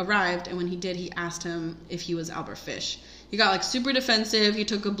arrived, and when he did, he asked him if he was Albert Fish. He got like super defensive. He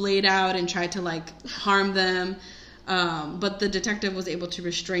took a blade out and tried to like harm them, but the detective was able to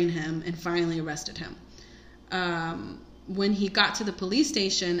restrain him and finally arrested him. When he got to the police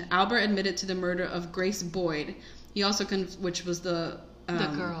station, Albert admitted to the murder of Grace Boyd. He also which was the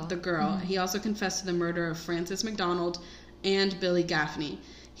girl. Mm-hmm. He also confessed to the murder of Francis McDonald and Billy Gaffney.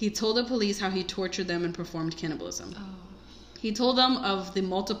 He told the police how he tortured them and performed cannibalism. Oh. He told them of the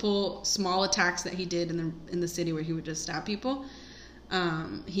multiple small attacks that he did in the city where he would just stab people.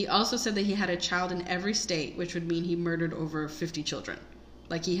 He also said that he had a child in every state, which would mean he murdered over 50 children.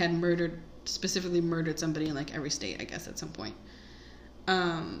 Like he had specifically murdered somebody in like every state, I guess, at some point.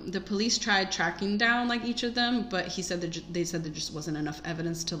 The police tried tracking down like each of them, but he said they said there just wasn't enough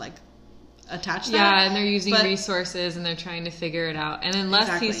evidence to like attach that. Yeah, and they're using resources and they're trying to figure it out. And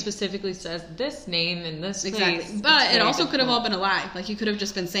unless he specifically says this name and this place, but it also could have all been a lie. Like you could have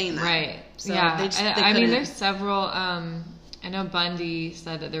just been saying that, right? So yeah, I mean, there's several. I know Bundy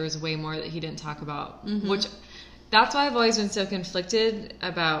said that there was way more that he didn't talk about, mm-hmm. which that's why I've always been so conflicted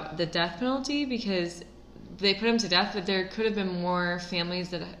about the death penalty, because they put him to death, but there could have been more families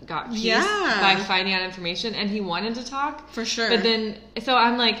that got peace by finding out information, and he wanted to talk. For sure. But then, so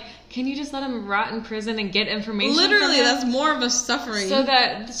I'm like, can you just let him rot in prison and get information? Literally, that's more of a suffering. So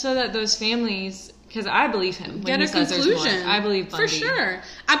that those families, because I believe him. Get a conclusion. I believe Bundy. For sure.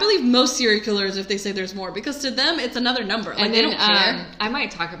 I believe most serial killers if they say there's more, because to them, it's another number. Like, they don't care. I might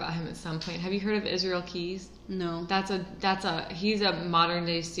talk about him at some point. Have you heard of Israel Keys? No. He's a modern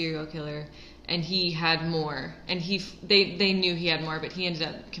day serial killer. And he had more, and they knew he had more, but he ended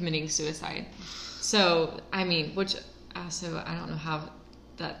up committing suicide. So, I mean, which also, I don't know how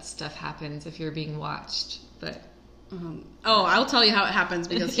that stuff happens if you're being watched, but... I'll tell you how it happens,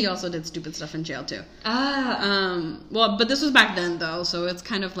 because he also did stupid stuff in jail, too. Well, but this was back then, though, so it's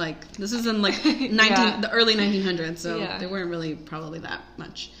kind of like, this is in, like, the early 1900s, so they weren't really probably that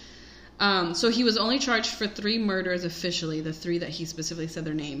much. So he was only charged for 3 murders officially, the 3 that he specifically said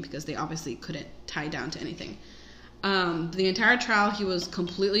their name, because they obviously couldn't tie down to anything. The entire trial, he was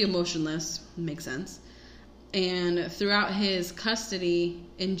completely emotionless. Makes sense. And throughout his custody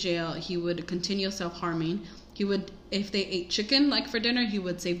in jail, he would continue self-harming. He would, if they ate chicken, like for dinner, he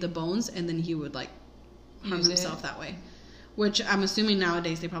would save the bones, and then he would, like, harm himself that way. Which I'm assuming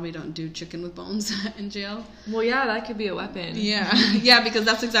nowadays they probably don't do chicken with bones in jail. Well, yeah, that could be a weapon. Yeah, yeah, because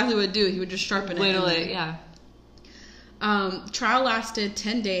that's exactly what it would do. He would just sharpen it. Whittle it, yeah. Trial lasted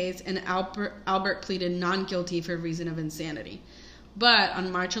 10 days, and Albert pleaded non-guilty for reason of insanity. But on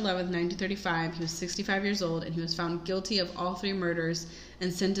March 11th, 1935, he was 65 years old, and he was found guilty of all 3 murders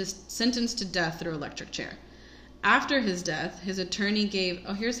and sentenced to death through electric chair. After his death, his attorney gave...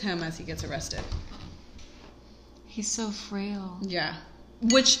 Oh, here's him as he gets arrested. He's so frail. Yeah.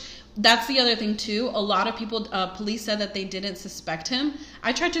 Which, that's the other thing, too. A lot of people, police said that they didn't suspect him.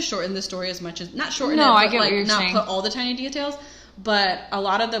 I tried to shorten the story as much as... Not shorten it, but I get what you're saying. Put all the tiny details. But a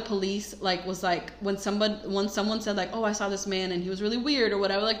lot of the police, like, was like... When someone said, like, oh, I saw this man and he was really weird or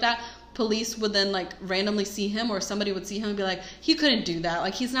whatever like that, police would then, like, randomly see him, or somebody would see him and be like, he couldn't do that.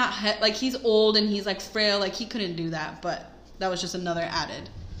 Like, he's not... like, he's old and he's, like, frail. Like, he couldn't do that. But that was just another added...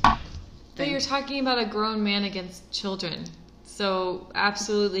 But you're talking about a grown man against children. So,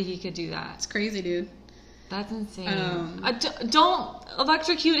 absolutely he could do that. It's crazy, dude. That's insane. Don't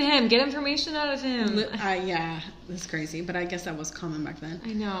electrocute him. Get information out of him. Yeah, that's crazy. But I guess that was common back then.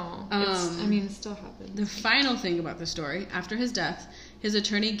 I know. It still happens. The final thing about the story, after his death, his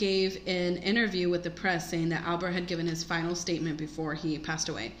attorney gave an interview with the press saying that Albert had given his final statement before he passed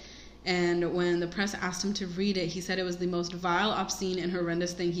away. And when the press asked him to read it, he said it was the most vile, obscene, and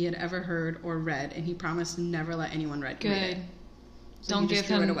horrendous thing he had ever heard or read, and he promised to never let anyone read it. So don't give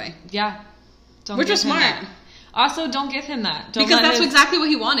him it away. Yeah. Which was smart. Also, don't give him that. Because that's exactly what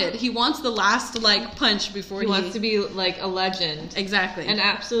he wanted. He wants the last, like, punch before he wants to be, like, a legend. Exactly. And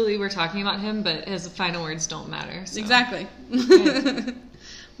absolutely, we're talking about him, but his final words don't matter. So. Exactly.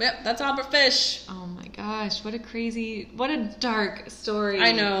 Yep, that's Albert Fish. Oh my gosh, what a dark story.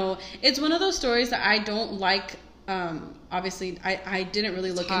 I know. It's one of those stories that I don't like. Obviously, I didn't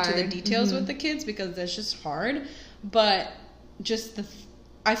really look into the details with the kids because that's just hard. But just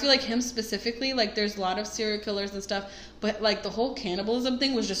I feel like him specifically, like there's a lot of serial killers and stuff, but like the whole cannibalism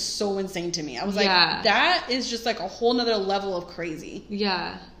thing was just so insane to me. I was like, that is just like a whole nother level of crazy.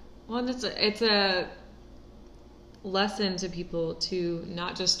 Yeah. Well, it's a lesson to people to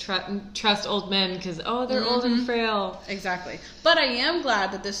not just trust old men because, oh, they're old and frail. Exactly. But I am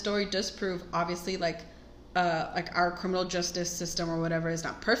glad that this story does prove, obviously, like our criminal justice system or whatever is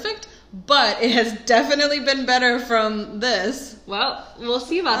not perfect, but it has definitely been better from this. Well, we'll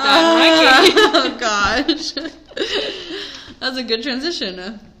see about that. Oh gosh. That's a good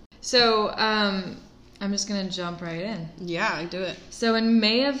transition. So, I'm just going to jump right in. Yeah, I do it. So in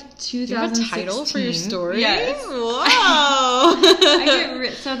May of 2016... Do you have a title for your story? Yes. Wow.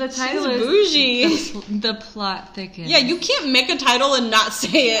 So the title is... bougie. The Plot Thickens. Yeah, you can't make a title and not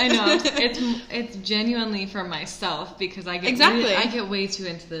say it. I know. It's genuinely for myself because I get I get way too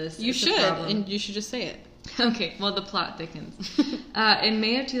into this. You should, and you should just say it. Okay, well, the plot thickens. In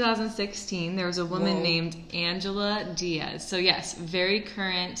May of 2016, there was a woman named Angela Diaz. So yes, very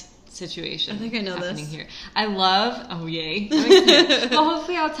current situation. I think I know this. Here. I love. Oh yay! Well,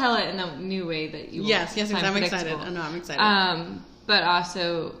 hopefully I'll tell it in a new way that you. Yes, I'm excited. I know I'm excited. But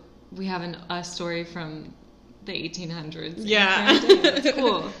also we have a story from the 1800s. Yeah, it's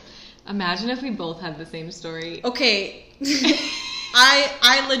cool. Imagine if we both had the same story. Okay.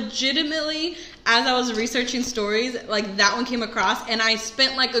 I legitimately, as I was researching stories, like that one came across, and I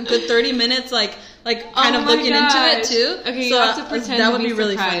spent like a good 30 minutes, like kind of looking into it too. Okay, so you have to pretend that would to be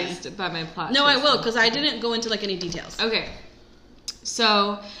really funny. By my plot. No, I will, because I didn't go into like any details. Okay,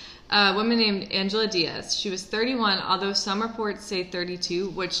 so a woman named Angela Diaz. She was 31, although some reports say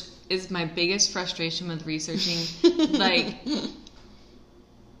 32, which is my biggest frustration with researching. Like.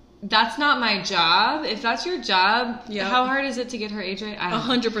 That's not my job. If that's your job, how hard is it to get her age right?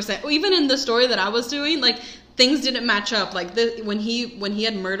 100%. Even in the story that I was doing, like things didn't match up. Like when he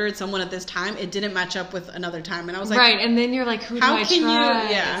had murdered someone at this time, it didn't match up with another time, and I was like, right. And then you're like, who do I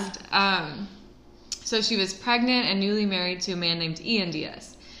trust? Yeah. So she was pregnant and newly married to a man named Ian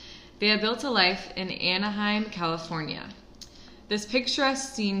Diaz. They had built a life in Anaheim, California. This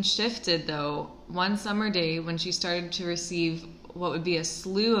picturesque scene shifted though one summer day when she started to receive what would be a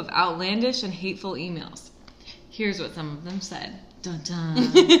slew of outlandish and hateful emails. Here's what some of them said. Dun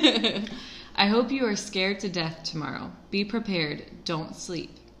dun. I hope you are scared to death tomorrow. Be prepared. Don't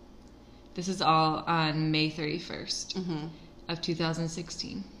sleep. This is all on May 31st of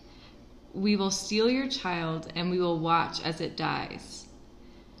 2016. We will steal your child and we will watch as it dies.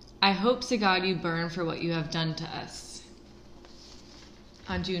 I hope to God you burn for what you have done to us.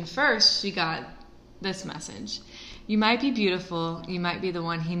 On June 1st, she got this message. You might be beautiful, you might be the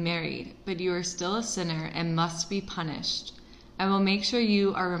one he married, but you are still a sinner and must be punished. I will make sure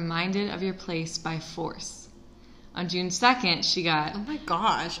you are reminded of your place by force. On June 2nd, she got... Oh my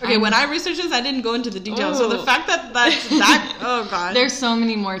gosh. Okay, when I researched this, I didn't go into the details. So the fact that's that... Oh gosh. There's so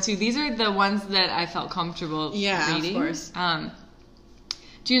many more too. These are the ones that I felt comfortable reading. Of course.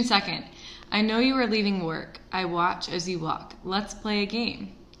 June 2nd. I know you are leaving work. I watch as you walk. Let's play a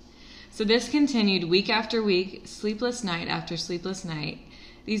game. So this continued week after week, sleepless night after sleepless night.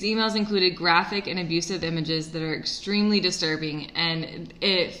 These emails included graphic and abusive images that are extremely disturbing. And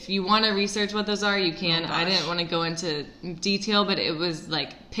if you want to research what those are, you can. I didn't want to go into detail, but it was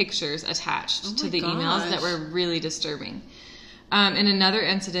like pictures attached to the emails that were really disturbing. In another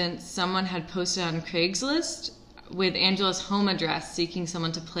incident, someone had posted on Craigslist with Angela's home address seeking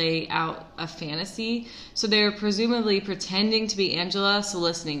someone to play out a fantasy. So they were presumably pretending to be Angela,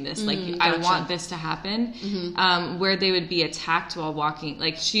 soliciting this. Like, gotcha. I want this to happen. Where they would be attacked while walking.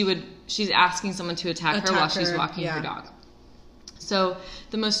 Like, she's asking someone to attack her while she's walking her dog. So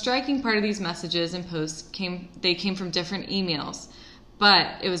the most striking part of these messages and posts came from different emails.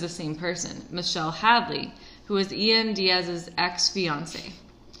 But it was the same person, Michelle Hadley, who was Ian Diaz's ex-fiancée.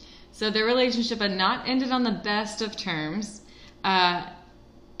 So their relationship had not ended on the best of terms, and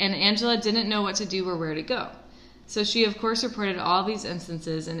Angela didn't know what to do or where to go. So she, of course, reported all these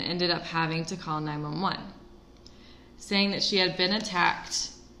instances and ended up having to call 911, saying that she had been attacked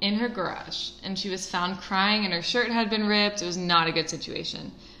in her garage, and she was found crying and her shirt had been ripped. It was not a good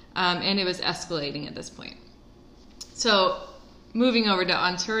situation, and it was escalating at this point. So moving over to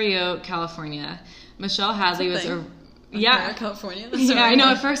Ontario, California, Michelle Hadley was a... Yeah, California. Yeah, I know.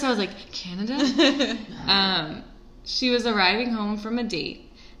 At first, I was like, Canada. She was arriving home from a date,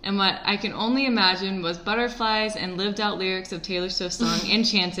 and what I can only imagine was butterflies and lived-out lyrics of Taylor Swift's song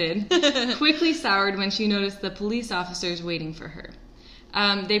 "Enchanted." Quickly soured when she noticed the police officers waiting for her.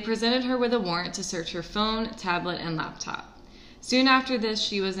 They presented her with a warrant to search her phone, tablet, and laptop. Soon after this,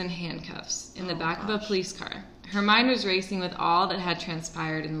 she was in handcuffs in the back of a police car. Her mind was racing with all that had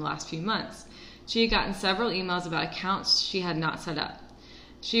transpired in the last few months. She had gotten several emails about accounts she had not set up.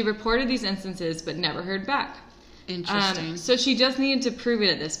 She reported these instances but never heard back. Interesting. So she just needed to prove it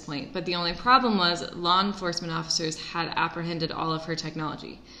at this point, but the only problem was law enforcement officers had apprehended all of her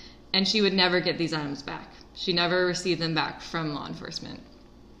technology, and she would never get these items back. She never received them back from law enforcement.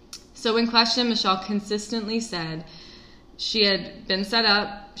 So when questioned, Michelle consistently said she had been set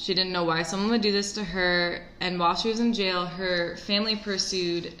up, she didn't know why someone would do this to her, and while she was in jail, her family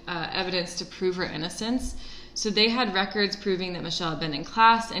pursued evidence to prove her innocence. So they had records proving that Michelle had been in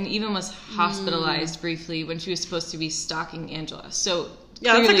class and even was hospitalized briefly when she was supposed to be stalking Angela. So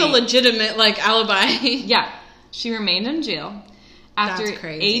yeah, that's like a legitimate alibi. Yeah. She remained in jail. After That's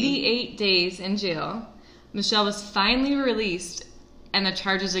crazy. 88 days in jail, Michelle was finally released and the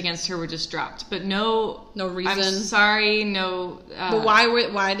charges against her were just dropped. But no reason. I'm sorry, no. But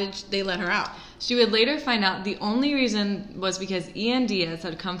why did they let her out? She would later find out the only reason was because Ian Diaz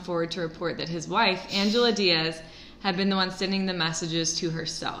had come forward to report that his wife, Angela Diaz, had been the one sending the messages to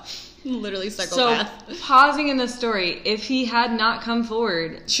herself. Literally psychopath. So, pausing in the story, if he had not come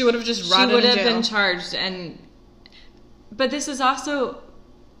forward, she would have just she would have been charged. But this is also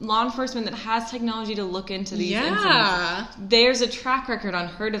law enforcement that has technology to look into these incidents. There's a track record on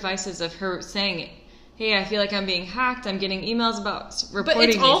her devices of her saying, hey, I feel like I'm being hacked. I'm getting emails about reporting. But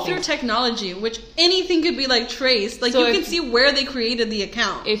it's all these through things. Technology, which anything could be traced. So you can see where they created the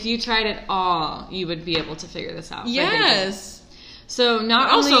account. If you tried it all, you would be able to figure this out. Yes. So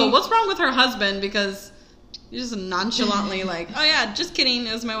also, what's wrong with her husband? Because you're just nonchalantly oh yeah, just kidding.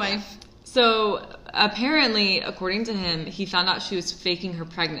 It was my wife. So apparently, according to him, he found out she was faking her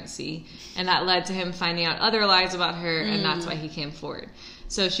pregnancy, and that led to him finding out other lies about her, and that's why he came forward.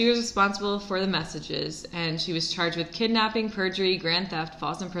 So she was responsible for the messages, and she was charged with kidnapping, perjury, grand theft,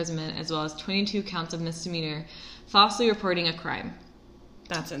 false imprisonment, as well as 22 counts of misdemeanor, falsely reporting a crime.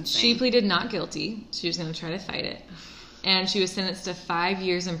 That's insane. She pleaded not guilty. She was going to try to fight it. And she was sentenced to 5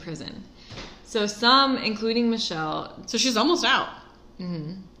 years in prison. So some, including Michelle... So she's almost out.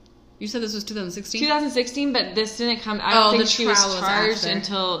 Mm-hmm. You said this was 2016? 2016, but this didn't come... I don't think she was charged after.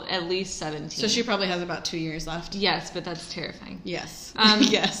 Until at least 17. So she probably has about 2 years left. Yes, but that's terrifying. Yes.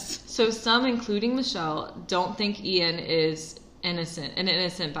 Yes. So some, including Michelle, don't think Ian is innocent, an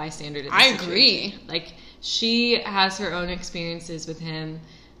innocent bystander to this I situation. agree. She has her own experiences with him,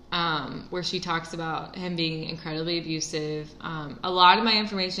 where she talks about him being incredibly abusive. A lot of my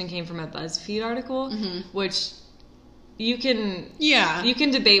information came from a BuzzFeed article, which... You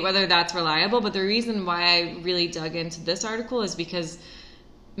can debate whether that's reliable, but the reason why I really dug into this article is because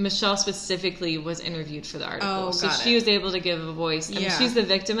Michelle specifically was interviewed for the article. So she was able to give a voice. I mean, she's the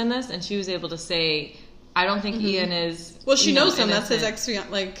victim in this, and she was able to say, I don't think Ian is... Well, she knows him. Innocent. That's his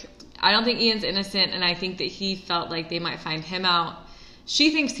ex-fiancé. I don't think Ian's innocent, and I think that he felt like they might find him out.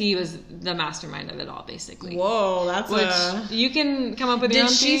 She thinks he was the mastermind of it all, basically. Whoa, that's you can come up with your own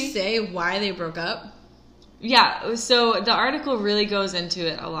theory. Did she say why they broke up? Yeah, so the article really goes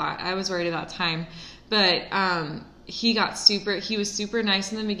into it a lot. I was worried about time, but he was super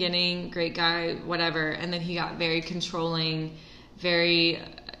nice in the beginning, great guy, whatever, and then he got very controlling, very,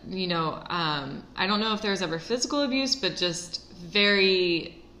 I don't know if there was ever physical abuse, but just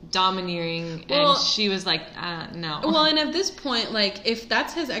very domineering, and she was like, no. Well, and at this point, if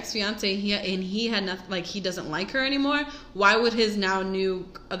that's his ex-fiance and he had nothing, he doesn't like her anymore, why would his now new,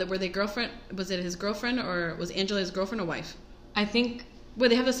 were they girlfriend, was it his girlfriend, or was Angela his girlfriend or wife? I think... Well,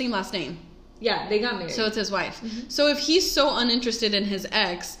 they have the same last name. Yeah, they got married. So it's his wife. Mm-hmm. So if he's so uninterested in his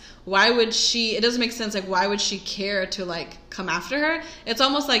ex, why would she... It doesn't make sense. Why would she care to, come after her? It's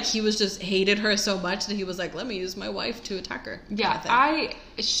almost like he was just hated her so much that he was like, let me use my wife to attack her. Yeah,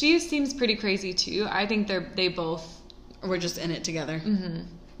 she seems pretty crazy, too. I think they both... Were just in it together. Mm-hmm.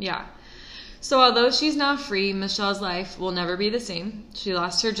 Yeah. So although she's now free, Michelle's life will never be the same. She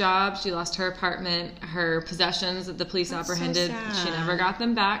lost her job. She lost her apartment. Her possessions that the police apprehended. So she never got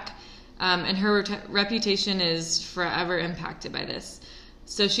them back. And her reputation is forever impacted by this.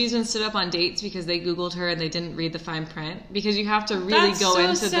 So she's been stood up on dates because they Googled her and they didn't read the fine print. Because you have to really go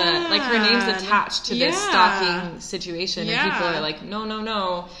into sad. her name's attached to this stalking situation. Yeah. And people are like,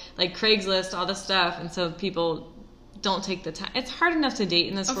 no. Craigslist, all this stuff. And so people don't take the time. It's hard enough to date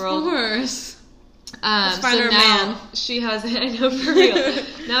in this world. Of course. Let's find her now man. She has, I know, for real.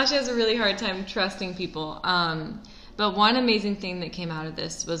 Now she has a really hard time trusting people. But one amazing thing that came out of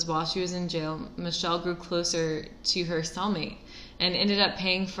this was while she was in jail, Michelle grew closer to her cellmate and ended up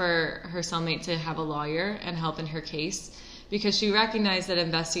paying for her cellmate to have a lawyer and help in her case because she recognized that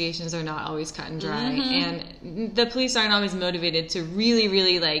investigations are not always cut and dry, and the police aren't always motivated to really,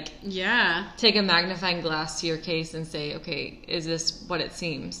 really, like, take a magnifying glass to your case and say, okay, is this what it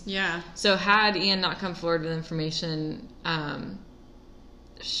seems? Yeah. So had Ian not come forward with information,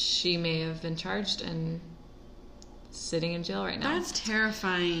 she may have been charged and sitting in jail right now. That's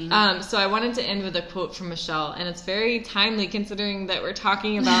terrifying. So I wanted to end with a quote from Michelle, and it's very timely considering that we're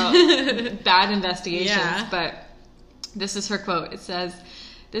talking about bad investigations, but this is her quote. It says,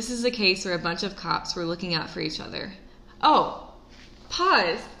 "This is a case where a bunch of cops were looking out for each other." Oh,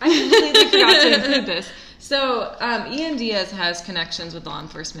 pause. I completely forgot to include this. So, Ian Diaz has connections with law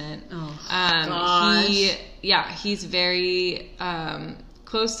enforcement. Oh, gosh. He's very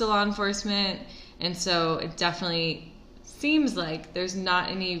close to law enforcement, and so it definitely seems like there's not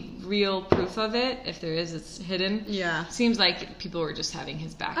any real proof of it. If there is, it's hidden. Yeah. Seems like people were just having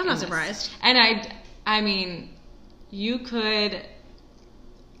his back. I'm not surprised. And I mean, you could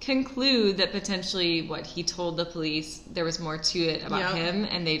conclude that potentially what he told the police, there was more to it about him,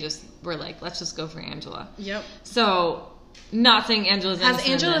 and they just were like, let's just go for Angela. Yep. So, not saying Angela's innocent. Has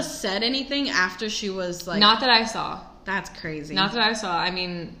Angela said anything after she was like... Not that I saw. That's crazy. Not that I saw. I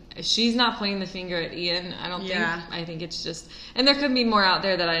mean, she's not pointing the finger at Ian, I don't think. I think it's just... And there could be more out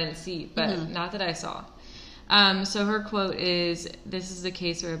there that I didn't see, but not that I saw. So her quote is, "This is a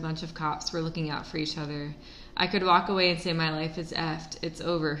case where a bunch of cops were looking out for each other. I could walk away and say my life is effed. It's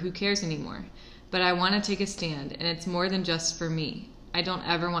over. Who cares anymore? But I want to take a stand, and it's more than just for me. I don't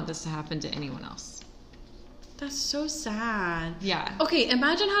ever want this to happen to anyone else." That's so sad. Yeah. Okay,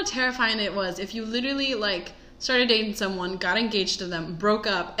 imagine how terrifying it was if you literally, like, started dating someone, got engaged to them, broke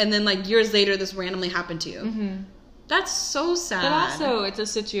up, and then, like, years later this randomly happened to you. Mm-hmm. That's so sad. But also, it's a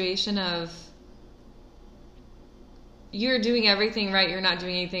situation of you're doing everything right, you're not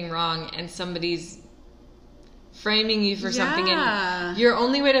doing anything wrong, and somebody's framing you for something, and your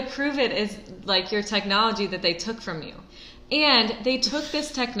only way to prove it is, like, your technology that they took from you. And they took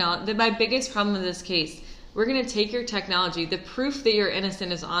this technology. My biggest problem with this case, we're going to take your technology. The proof that you're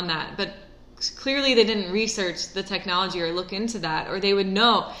innocent is on that, but clearly they didn't research the technology or look into that, or they would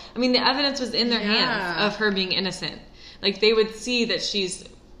know. I mean, the evidence was in their hands of her being innocent. Like, they would see that she's,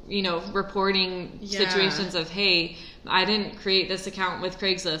 you know, reporting situations of, hey, I didn't create this account with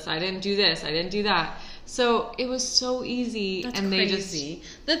Craigslist. I didn't do this. I didn't do that. So it was so easy. That's and they crazy.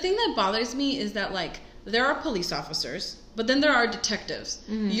 just... The thing that bothers me is that, like, there are police officers, but then there are detectives.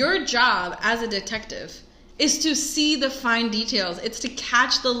 Mm-hmm. Your job as a detective is to see the fine details. It's to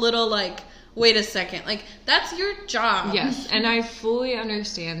catch the little, like, wait a second. Like, that's your job. Yes, and I fully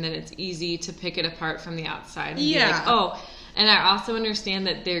understand that it's easy to pick it apart from the outside. And be like, oh, and I also understand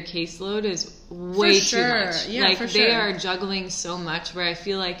that their caseload is way too much. Yeah, like, for sure. They are juggling so much where I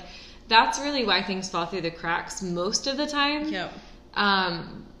feel like that's really why things fall through the cracks most of the time. Yep.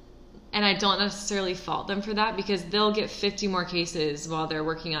 And I don't necessarily fault them for that, because they'll get 50 more cases while they're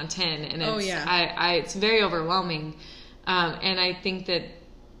working on 10. And it's, it's very overwhelming. And I think that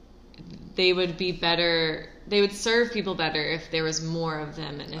they would be better, they would serve people better if there was more of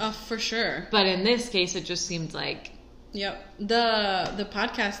them. And for sure. But in this case, it just seemed like... Yep. The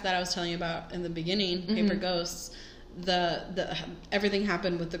podcast that I was telling you about in the beginning, Paper Ghosts, the everything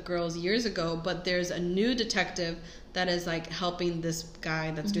happened with the girls years ago, but there's a new detective that is, like, helping this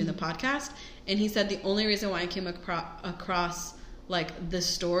guy that's doing the podcast, and he said the only reason why I came across like this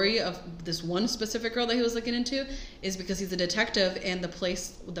story of this one specific girl that he was looking into is because he's a detective, and the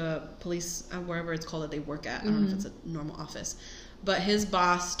police wherever it's called that they work at, I don't know if it's a normal office, but his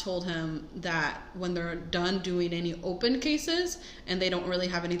boss told him that when they're done doing any open cases and they don't really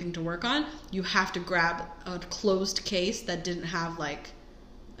have anything to work on, you have to grab a closed case that didn't have, like,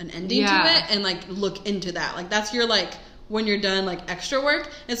 an ending to it, and, like, look into that. Like, that's your, like, when you're done, like, extra work.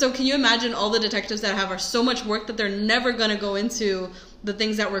 And so can you imagine all the detectives that have are so much work that they're never going to go into the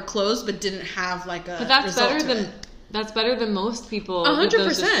things that were closed but didn't have, like, a result to it. That's better than most people.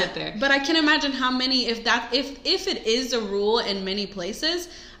 100%. But I can imagine how many, if it is a rule in many places,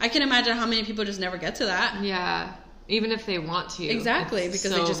 I can imagine how many people just never get to that. Yeah. Even if they want to. Exactly,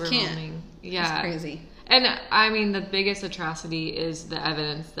 because they just can't. Yeah. It's crazy. And, I mean, the biggest atrocity is the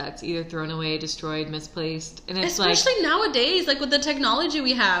evidence that's either thrown away, destroyed, misplaced. And it's especially nowadays, like, with the technology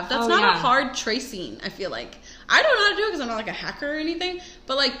we have. That's not a hard tracing, I feel like. I don't know how to do it because I'm not, like, a hacker or anything.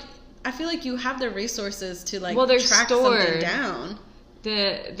 But, like, I feel like you have the resources to, like, track something down.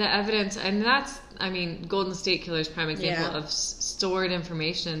 The evidence, and that's, I mean, Golden State Killer's prime example of stored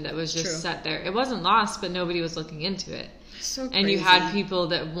information that was just set there. It wasn't lost, but nobody was looking into it. So crazy. And you had people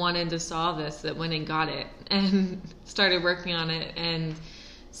that wanted to solve this that went and got it and started working on it. And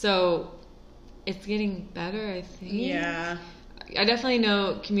so it's getting better, I think. Yeah. I definitely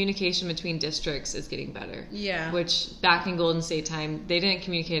know communication between districts is getting better. Yeah. Which back in Golden State time, they didn't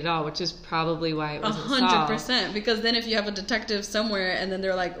communicate at all, which is probably why it wasn't solved. 100%. Because then if you have a detective somewhere and then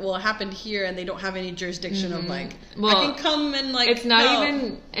they're like, well, it happened here, and they don't have any jurisdiction of like, well, I can come and like, it's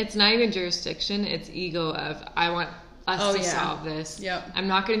not even jurisdiction. It's ego of, I want us to solve this. Yep. I'm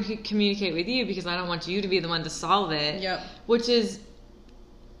not going to communicate with you because I don't want you to be the one to solve it. Yep. Which is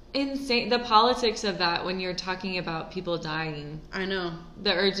insane. The politics of that when you're talking about people dying. I know.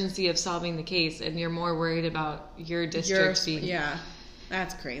 The urgency of solving the case, and you're more worried about your district being... Yeah.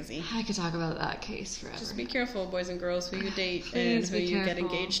 That's crazy. I could talk about that case forever. Just be careful, boys and girls, who you date Please and who you get careful.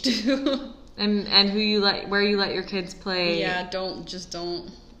 engaged to. and who you where you let your kids play. Yeah, don't.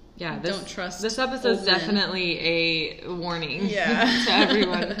 Yeah, don't trust. This episode's definitely a warning to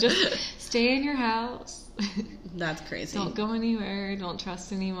everyone. Just stay in your house. That's crazy. Don't go anywhere. Don't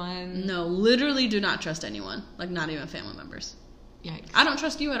trust anyone. No, literally do not trust anyone. Like, not even family members. Yikes. I don't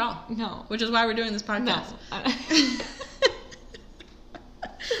trust you at all. No. Which is why we're doing this podcast. No.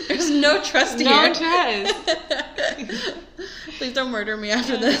 There's no trust here. No trust. Please don't murder me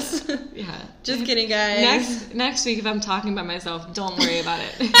after this. Yeah. Just kidding, guys. Next week, if I'm talking by myself, don't worry about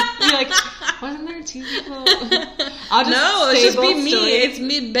it. You're like, wasn't there two people? I'll just it's just both be me. stories.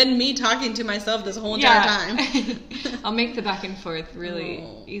 It's been me talking to myself this whole entire time. I'll make the back and forth really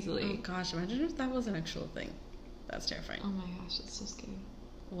easily. Oh gosh, imagine if that was an actual thing. That's terrifying. Oh my gosh, it's so scary.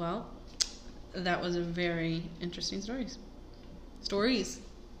 Well, that was a very interesting stories.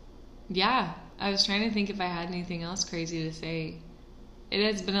 Yeah, I was trying to think if I had anything else crazy to say. It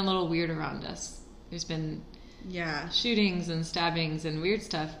has been a little weird around us. There's been shootings and stabbings and weird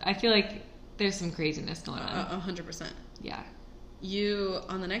stuff. I feel like there's some craziness going on. 100%. Yeah. You,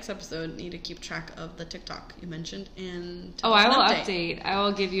 on the next episode, need to keep track of the TikTok you mentioned and I will update. I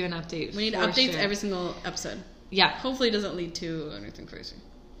will give you an update. We need updates every single episode. Yeah. Hopefully it doesn't lead to anything crazy.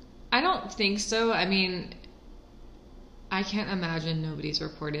 I don't think so. I mean, I can't imagine nobody's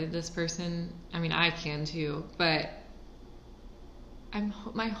reported this person. I mean, I can too, but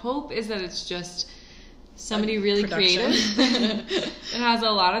my hope is that it's just somebody really creative and has a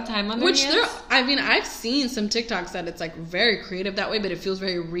lot of time on their hands. I've seen some TikToks that it's like very creative that way, but it feels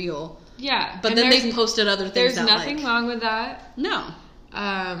very real. Yeah. But then they posted other things. There's nothing wrong with that. No.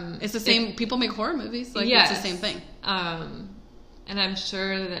 It's the same. People make horror movies. Like, it's the same thing. And I'm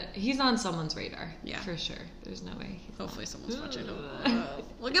sure that he's on someone's radar. Yeah. For sure. There's no way. Hopefully someone's watching him.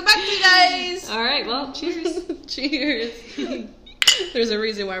 We'll get back to you guys. All right. Well, cheers. Cheers. There's a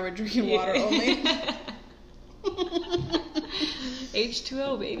reason why we're drinking water only.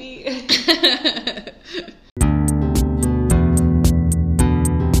 H2O, baby.